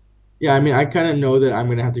 Yeah, I mean, I kind of know that I'm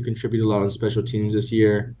going to have to contribute a lot on special teams this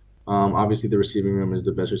year. Obviously, the receiving room is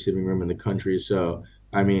the best receiving room in the country. So,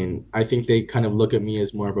 I mean, I think they kind of look at me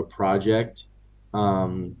as more of a project. Are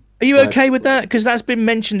you But okay with that? Because that's been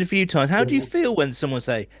mentioned a few times. How do you yeah, feel when someone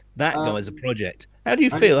say that guy's a um, project? How do you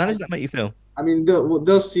I mean, feel? How does that make you feel?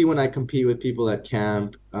 they'll see when I compete with people at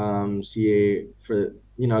camp, CA for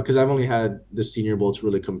because I've only had the Senior Bowl to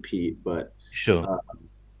really compete, but. Sure. uh,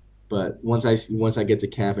 But once I get to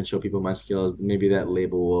camp and show people my skills, maybe that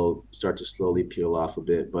label will start to slowly peel off a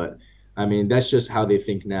bit. But I mean, that's just how they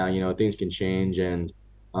think now. Things can change, and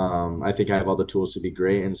I think I have all the tools to be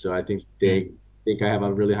great. And so I think Mm. they think I have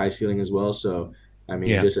a really high ceiling as well. So I mean,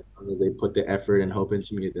 Yeah, just as long as they put the effort and hope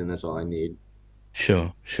into me, then that's all I need.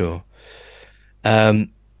 sure, sure.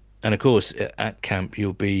 Um, and of course, at camp,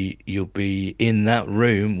 you'll be in that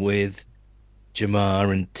room with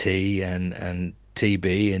Jamar and T and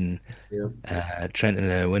TB and Yeah. Trent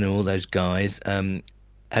and Owen and all those guys.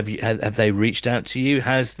 Have they reached out to you?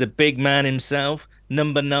 Has the big man himself,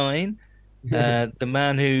 number nine, the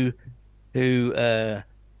man who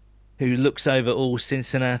looks over all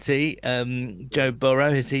Cincinnati, Joe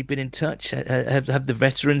Burrow, has he been in touch? Have the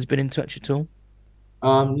veterans been in touch at all?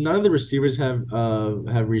 None of the receivers have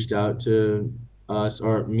reached out to us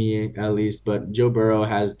or me at least, but Joe Burrow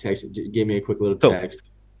has texted, gave me a quick little Cool. text,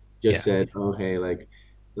 just Yeah, said, "Oh hey, like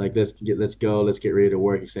let's go, let's get ready to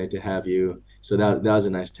work. Excited to have you." So that was a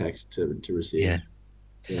nice text to receive. yeah.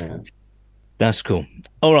 Yeah, That's cool.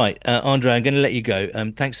 All right, Andre, I'm going to let you go.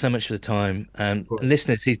 Thanks so much for the time. of course.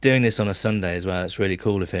 Listeners, he's doing this on a Sunday as well. That's really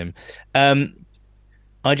cool of him. Um,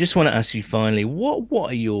 I just want to ask you finally,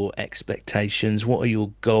 what are your expectations? What are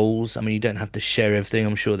your goals? I mean, you don't have to share everything.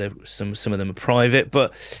 I'm sure there some of them are private,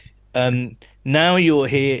 but um, now you're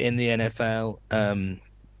here in the NFL.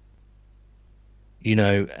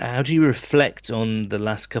 How do you reflect on the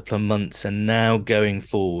last couple of months and now going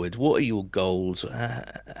forward? What are your goals?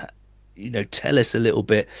 Tell us a little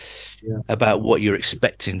bit Yeah. about what you're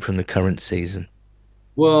expecting from the current season.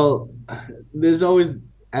 Well, there's always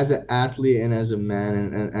as an athlete and as a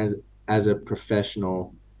man and as a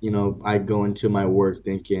professional, I go into my work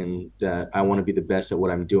thinking that I want to be the best at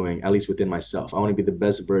what I'm doing, at least within myself. I want to be the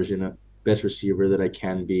best version of best receiver that I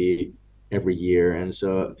can be every year. And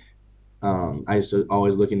so I just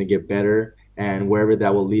always looking to get better, and wherever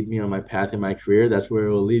that will lead me on my path in my career, that's where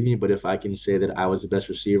it will lead me. But if I can say that I was the best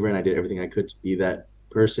receiver and I did everything I could to be that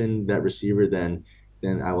person, that receiver, then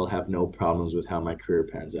I will have no problems with how my career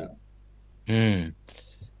pans out. Mm.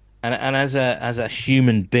 And as a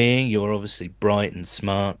human being, you're obviously bright and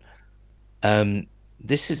smart. Um,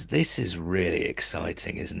 this is really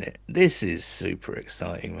exciting, isn't it? This is super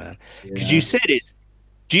exciting, man. Because you Yeah. said it's.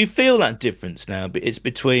 Do you feel that difference now? But it's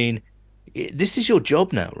between. This is your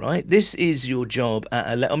job now, right? This is your job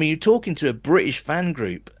at a. I mean, you're talking to a British fan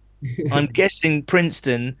group. I'm guessing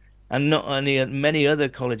Princeton and not only many other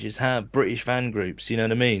colleges have British fan groups, you know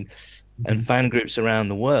what I mean? And Mhm. fan groups around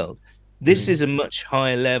the world. This Mhm. is a much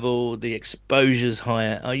higher level, the exposure's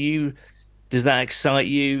higher. Does that excite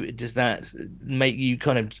you? Does that make you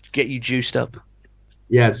kind of get you juiced up?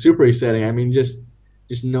 Yeah, it's super exciting. I mean, just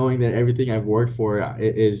knowing that everything I've worked for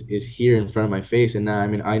is here in front of my face, and now I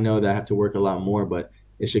mean I know that I have to work a lot more, but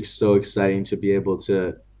it's just so exciting to be able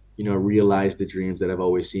to, realize the dreams that I've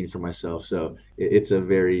always seen for myself. So it's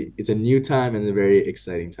a new time and a very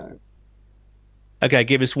exciting time. Okay,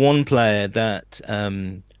 give us one player that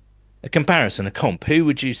a comparison, a comp. Who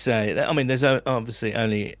would you say? I mean, there's obviously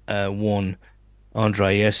only one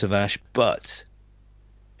Andre Iosivas, but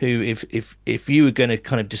who, if you were going to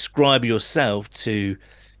kind of describe yourself to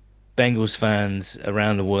Bengals fans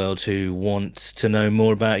around the world who want to know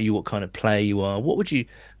more about you, what kind of player you are, what would you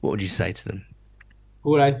say to them?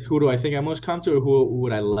 Who do I think I most come to, or who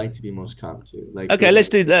would I like to be most come to? Like Okay, let's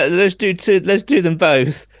do that. Let's do them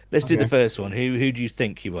both. Let's do the okay. first one. Who do you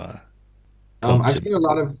think you are? Comp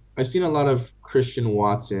to. I've seen a lot of Christian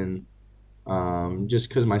Watson, just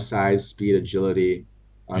because my size, speed, agility.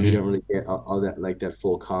 You Hmm. don't really get all that like that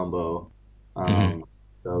full combo. Hmm. Um,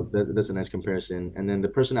 so that's a nice comparison. And then the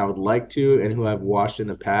person I would like to and who I've watched in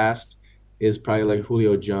the past is probably like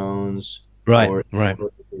Julio Jones Right, or right.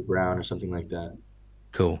 Brown or something like that.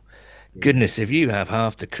 Cool. Yeah. Goodness, if you have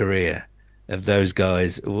half the career of those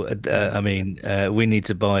guys, I mean, we need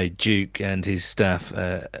to buy Duke and his staff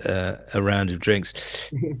a round of drinks.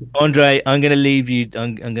 Andre, I'm going to leave you.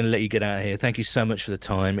 I'm going to let you get out of here. Thank you so much for the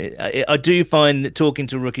time. I do find that talking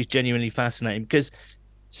to rookies genuinely fascinating because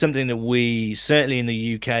something that we certainly in the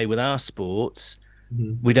UK with our sports,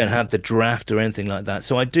 Mhm. we don't have the draft or anything like that.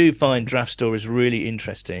 So I do find draft stories really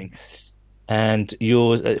interesting. And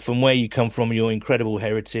yours, from where you come from, your incredible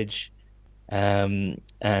heritage, and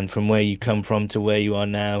from where you come from to where you are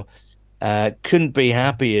now. Couldn't be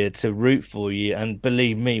happier to root for you, and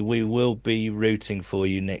believe me, we will be rooting for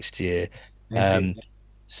you next year. Thank you. Um,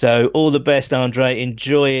 so all the best, Andre.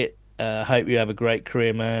 Enjoy it. Hope you have a great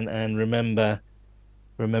career, man. And remember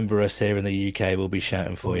us here in the UK. We'll be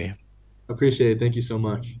shouting for you. Appreciate it. Thank you so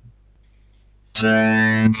much.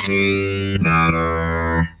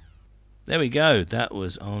 CinciNatter. There we go. That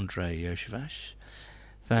was Andre Iosivas.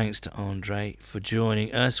 Thanks to Andre for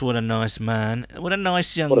joining us. What a nice man. What a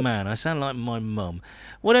nice What young a man. I sound like my mum.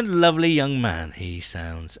 What a lovely young man he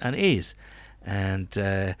sounds and is. And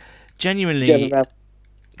would you have him genuinely, around,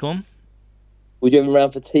 go on. would you have him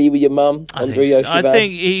around for tea with your mum, I think Andre so. I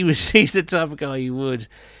think Iosivas? he was. He's the type of guy you would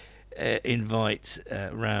invite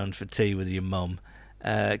round for tea with your mum,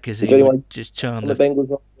 because Is he there would anyone just charm on the the.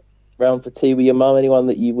 Bengals around for tea with your mum? Anyone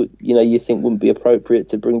that you would, you think wouldn't be appropriate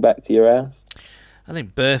to bring back to your house? I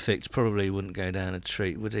think Perfect probably wouldn't go down a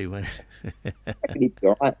treat, would he? When Reckon he'd be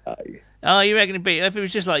all right though. oh, you reckon it'd be if it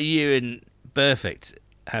was just like you and Perfect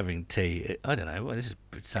having tea? I don't know. Well, this is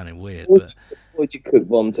sounding weird, but What would you cook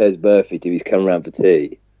Montez Burfict if he's come around for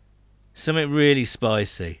tea? something really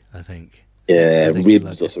spicy. I think. I Yeah, think you'd ribs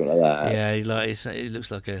like or it. something like that. Yeah, it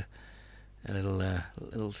looks like a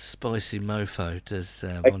little spicy mofo. Does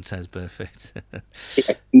Like Montez Perfect?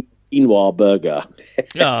 a quinoa burger.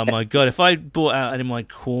 Oh my god! If I brought out any of my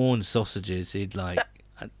corn sausages, I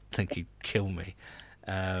think he'd kill me.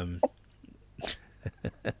 Um,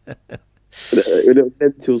 A little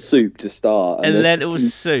lentil soup to start, a and then lentil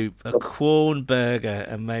soup, a corn burger,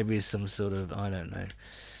 and maybe some sort of I don't know.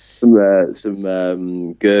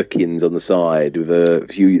 some gherkins on the side with a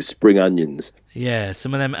few spring onions. Yeah,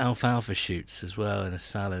 some of them alfalfa shoots as well in a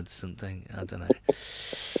salad, something. I don't know.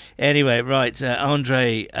 Anyway, right,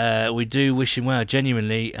 Andre, we do wish him well.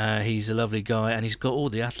 Genuinely, he's a lovely guy and he's got all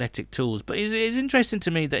the athletic tools. But it's interesting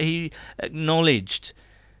to me that he acknowledged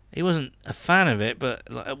he wasn't a fan of it, but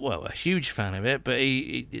well, a huge fan of it. But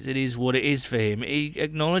it is what it is for him. He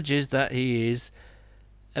acknowledges that he is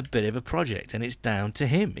a bit of a project, and it's down to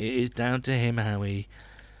him. It is down to him how he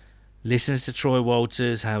listens to Troy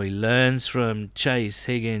Walters, how he learns from Chase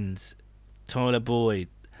Higgins, Tyler Boyd,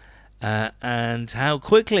 and how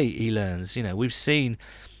quickly he learns. You know, we've seen.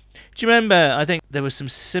 Do you remember? I think there were some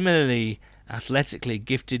similarly athletically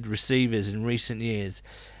gifted receivers in recent years.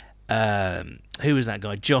 Who was that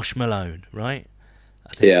guy? Josh Malone, right?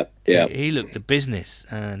 I think Yeah, yeah. he looked the business,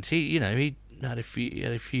 and he had a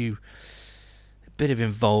few bit of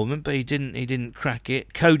involvement, but he didn't crack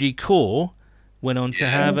it. Cody Core Went on to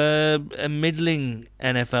have a middling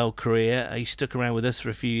NFL career. He stuck around with us for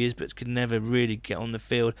a few years, but could never really get on the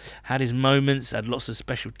field. Had his moments, had lots of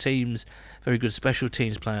special teams, very good special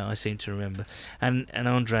teams player, I seem to remember. And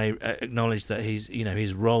Andre acknowledged that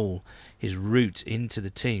his role, his route into the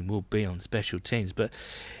team will be on special teams. But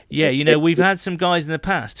yeah, we've had some guys in the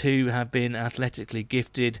past who have been athletically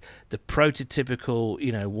gifted, the prototypical,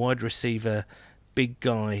 wide receiver, big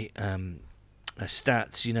guy,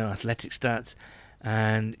 stats, athletic stats,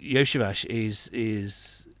 and Iosivas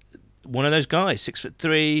is one of those guys.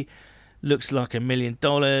 6'3", looks like $1 million.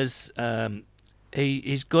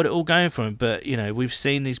 He's got it all going for him, but we've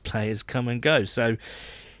seen these players come and go, so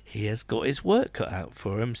he has got his work cut out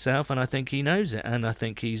for himself, and I think he knows it, and I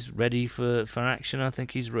think he's ready for action. I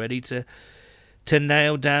think he's ready to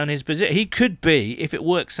nail down his position. He could be, if it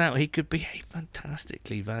works out, he could be a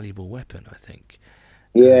fantastically valuable weapon, I think.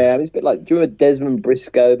 Yeah, it's a bit like, do you remember Desmond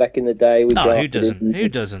Briscoe back in the day? Who doesn't? Who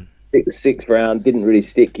doesn't? Sixth round, didn't really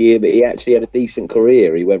stick here, but he actually had a decent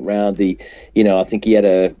career. He went round I think he had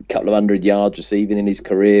a couple of 100 yards receiving in his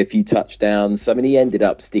career, a few touchdowns. I mean, he ended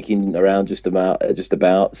up sticking around just about.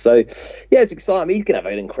 So, yeah, it's exciting. He's going to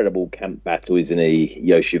have an incredible camp battle, isn't he,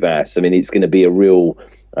 Iosivas? I mean, it's going to be a real,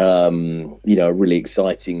 really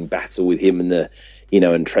exciting battle with him and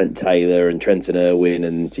and Trent Taylor and Trenton Irwin,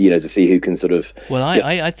 and to see who can sort of. Well,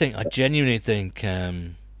 I genuinely think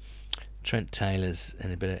Trent Taylor's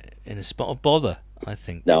in a spot of bother, I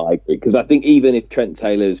think. No, I agree, because I think even if Trent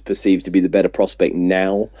Taylor is perceived to be the better prospect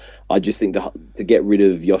now, I just think to get rid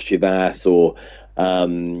of Iosivas or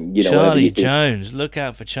Charlie Jones, look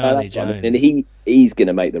out for Charlie Jones. I mean. And he's going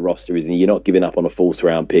to make the roster, isn't he? You're not giving up on a fourth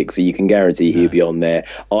round pick, so you can guarantee he'll be on there.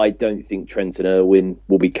 I don't think Trenton Irwin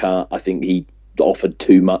will be cut. I think he offered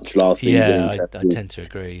too much last season. Yeah, I tend to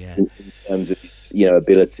agree. Yeah, in terms of his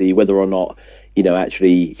ability, whether or not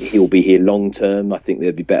actually he'll be here long term. I think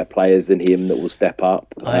there'll be better players than him that will step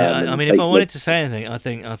up. I mean, if I wanted to say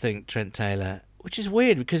anything, I think Trent Taylor, which is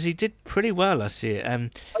weird because he did pretty well last year.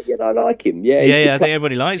 I like him. Yeah, I think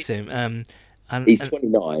everybody likes him. And he's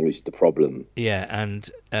 29, which is the problem. Yeah, and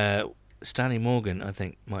Stanley Morgan, I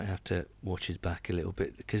think, might have to watch his back a little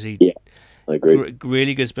bit because I agree.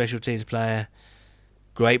 Really good special teams player,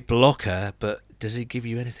 great blocker, but does he give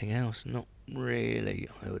you anything else? Not really,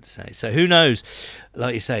 I would say. So who knows?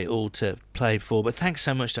 Like you say, all to play for. But thanks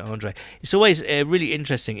so much to Andre. It's always really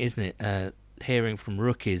interesting, isn't it, hearing from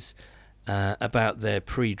rookies about their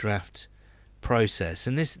pre-draft process.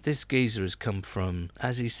 And this geezer has come from,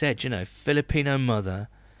 as he said, Filipino mother,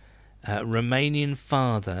 Romanian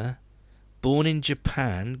father, born in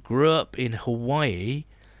Japan, grew up in Hawaii,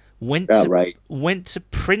 went to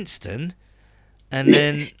Princeton, and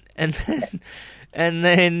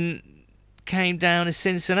then came down to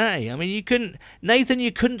Cincinnati. I mean, you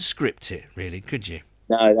couldn't script it, really, could you?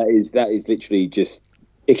 No, that is literally just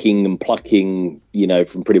picking and plucking,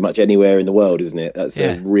 from pretty much anywhere in the world, isn't it? That's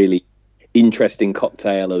a really interesting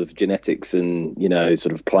cocktail of genetics and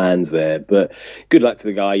sort of plans there. But good luck to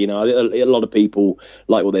the guy. A lot of people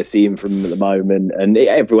like what they're seeing from him at the moment, and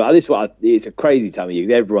everyone. It's a crazy time of year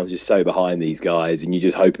because everyone's just so behind these guys, and you're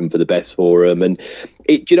just hoping for the best for them. And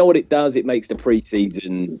do you know what it does? It makes the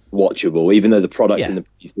preseason watchable, even though the product in the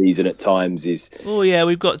preseason at times is. Oh yeah,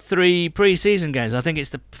 we've got 3 preseason games. I think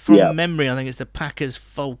it's from memory. I think it's the Packers,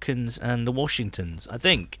 Falcons, and the Washingtons. I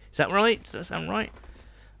think, is that right? Does that sound right?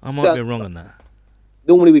 I might be wrong on that.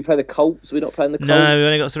 Normally we play the Colts. We're not playing the Colts. No, we've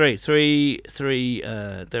only got 3.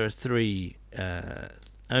 There are 3.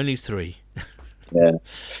 Only 3. Yeah,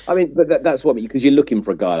 I mean, but that's what, because you're looking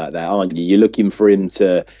for a guy like that, aren't you? You're looking for him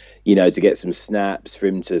to, to get some snaps, for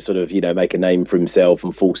him to sort of, make a name for himself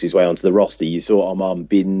and force his way onto the roster. You saw Armand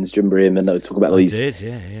Binns, do you remember him? And they talk about all these. I did,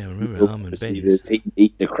 yeah, I remember Armand Binns. He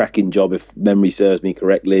did a cracking job, if memory serves me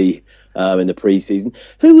correctly, in the preseason.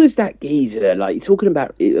 Who was that geezer? Like, you're talking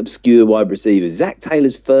about obscure wide receivers. Zach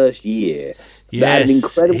Taylor's first year. Yes,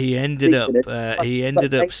 he ended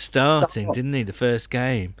up starting, didn't he? The first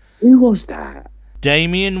game. Who was that?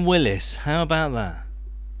 Damian Willis. How about that?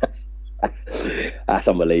 That's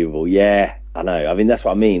unbelievable. Yeah, I know. I mean, that's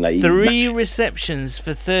what I mean. Like 3 receptions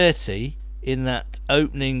for 30 in that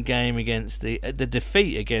opening game against the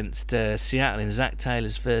defeat against Seattle in Zach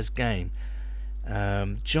Taylor's first game.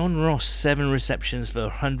 John Ross 7 receptions for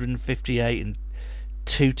 158 and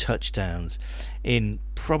 2 touchdowns in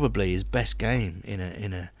probably his best game in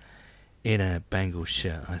a Bengals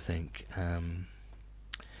shirt, I think.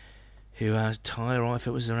 Who else? Tyler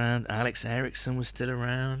Eifert was around. Alex Erickson was still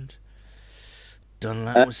around.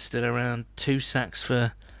 Dunlap was still around. 2 sacks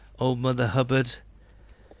for old Mother Hubbard.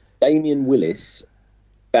 Damian Willis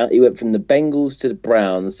He went from the Bengals to the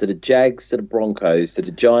Browns to the Jags to the Broncos to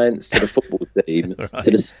the Giants to the football team Right.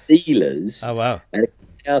 to the Steelers. Oh, wow. And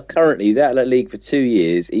he's out of that league for 2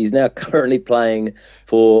 years. He's now currently playing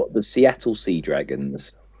for the Seattle Sea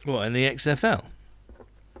Dragons. What, in the XFL?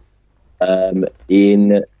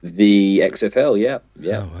 In the XFL, yeah.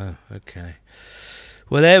 Oh, wow, okay.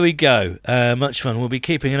 Well, there we go. Much fun. We'll be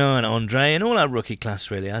keeping an eye on Andre and all our rookie class,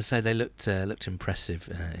 really. I'd say they looked impressive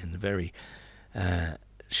in the very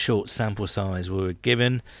short sample size we were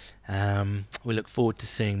given. We look forward to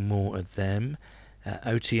seeing more of them.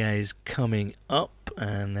 OTAs coming up,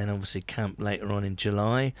 and then obviously camp later on in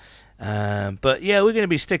July. But yeah, we're going to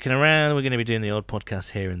be sticking around. We're going to be doing the odd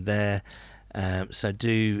podcast here and there. So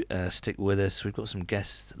do stick with us. We've got some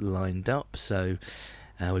guests lined up. So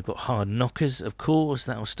we've got Hard Knockers, of course.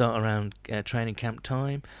 That will start around training camp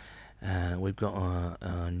time. We've got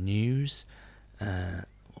our news.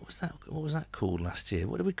 What was that called last year?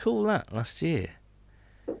 What did we call that last year?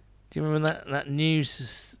 Do you remember that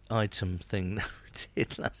news item thing that we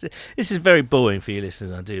did last year? This is very boring for you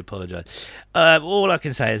listeners. I do apologise. All I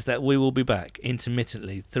can say is that we will be back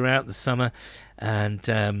intermittently throughout the summer,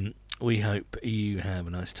 and we hope you have a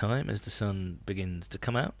nice time as the sun begins to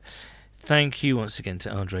come out. Thank you once again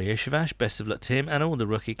to Andre Iosivas. Best of luck to him and all the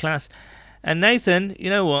rookie class. And Nathan, you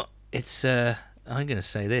know what? It's I'm going to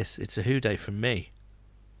say this. It's a who day from me.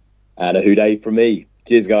 And a who day from me.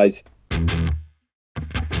 Cheers, guys.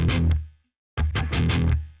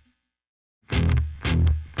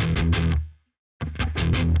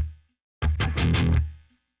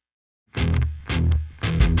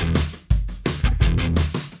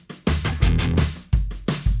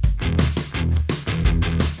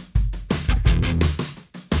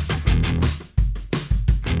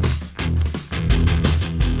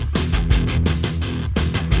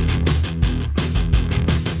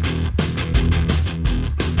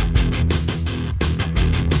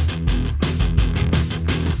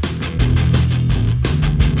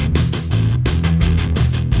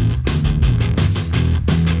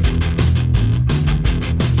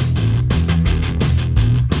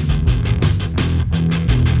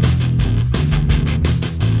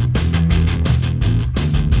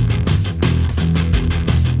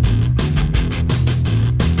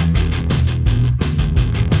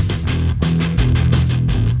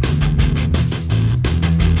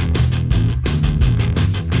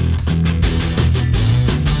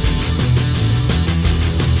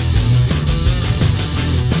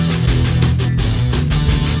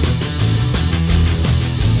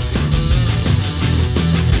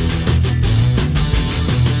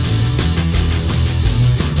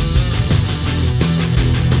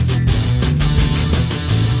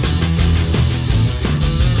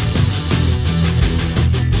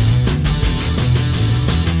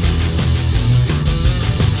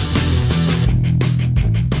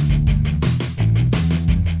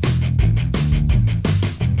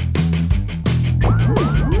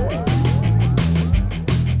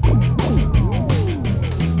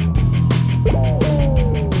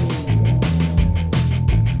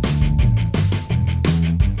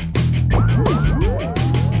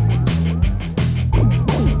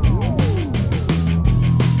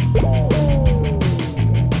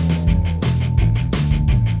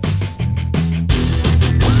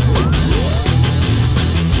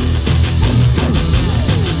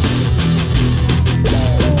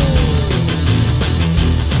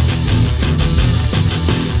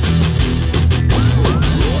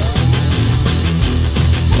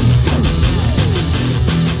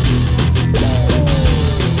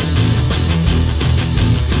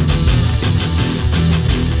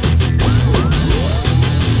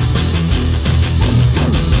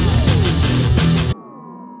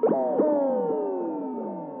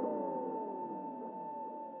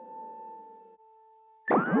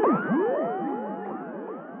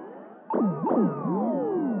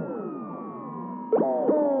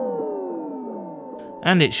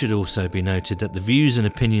 And it should also be noted that the views and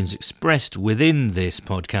opinions expressed within this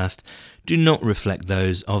podcast do not reflect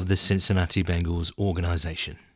those of the Cincinnati Bengals organisation.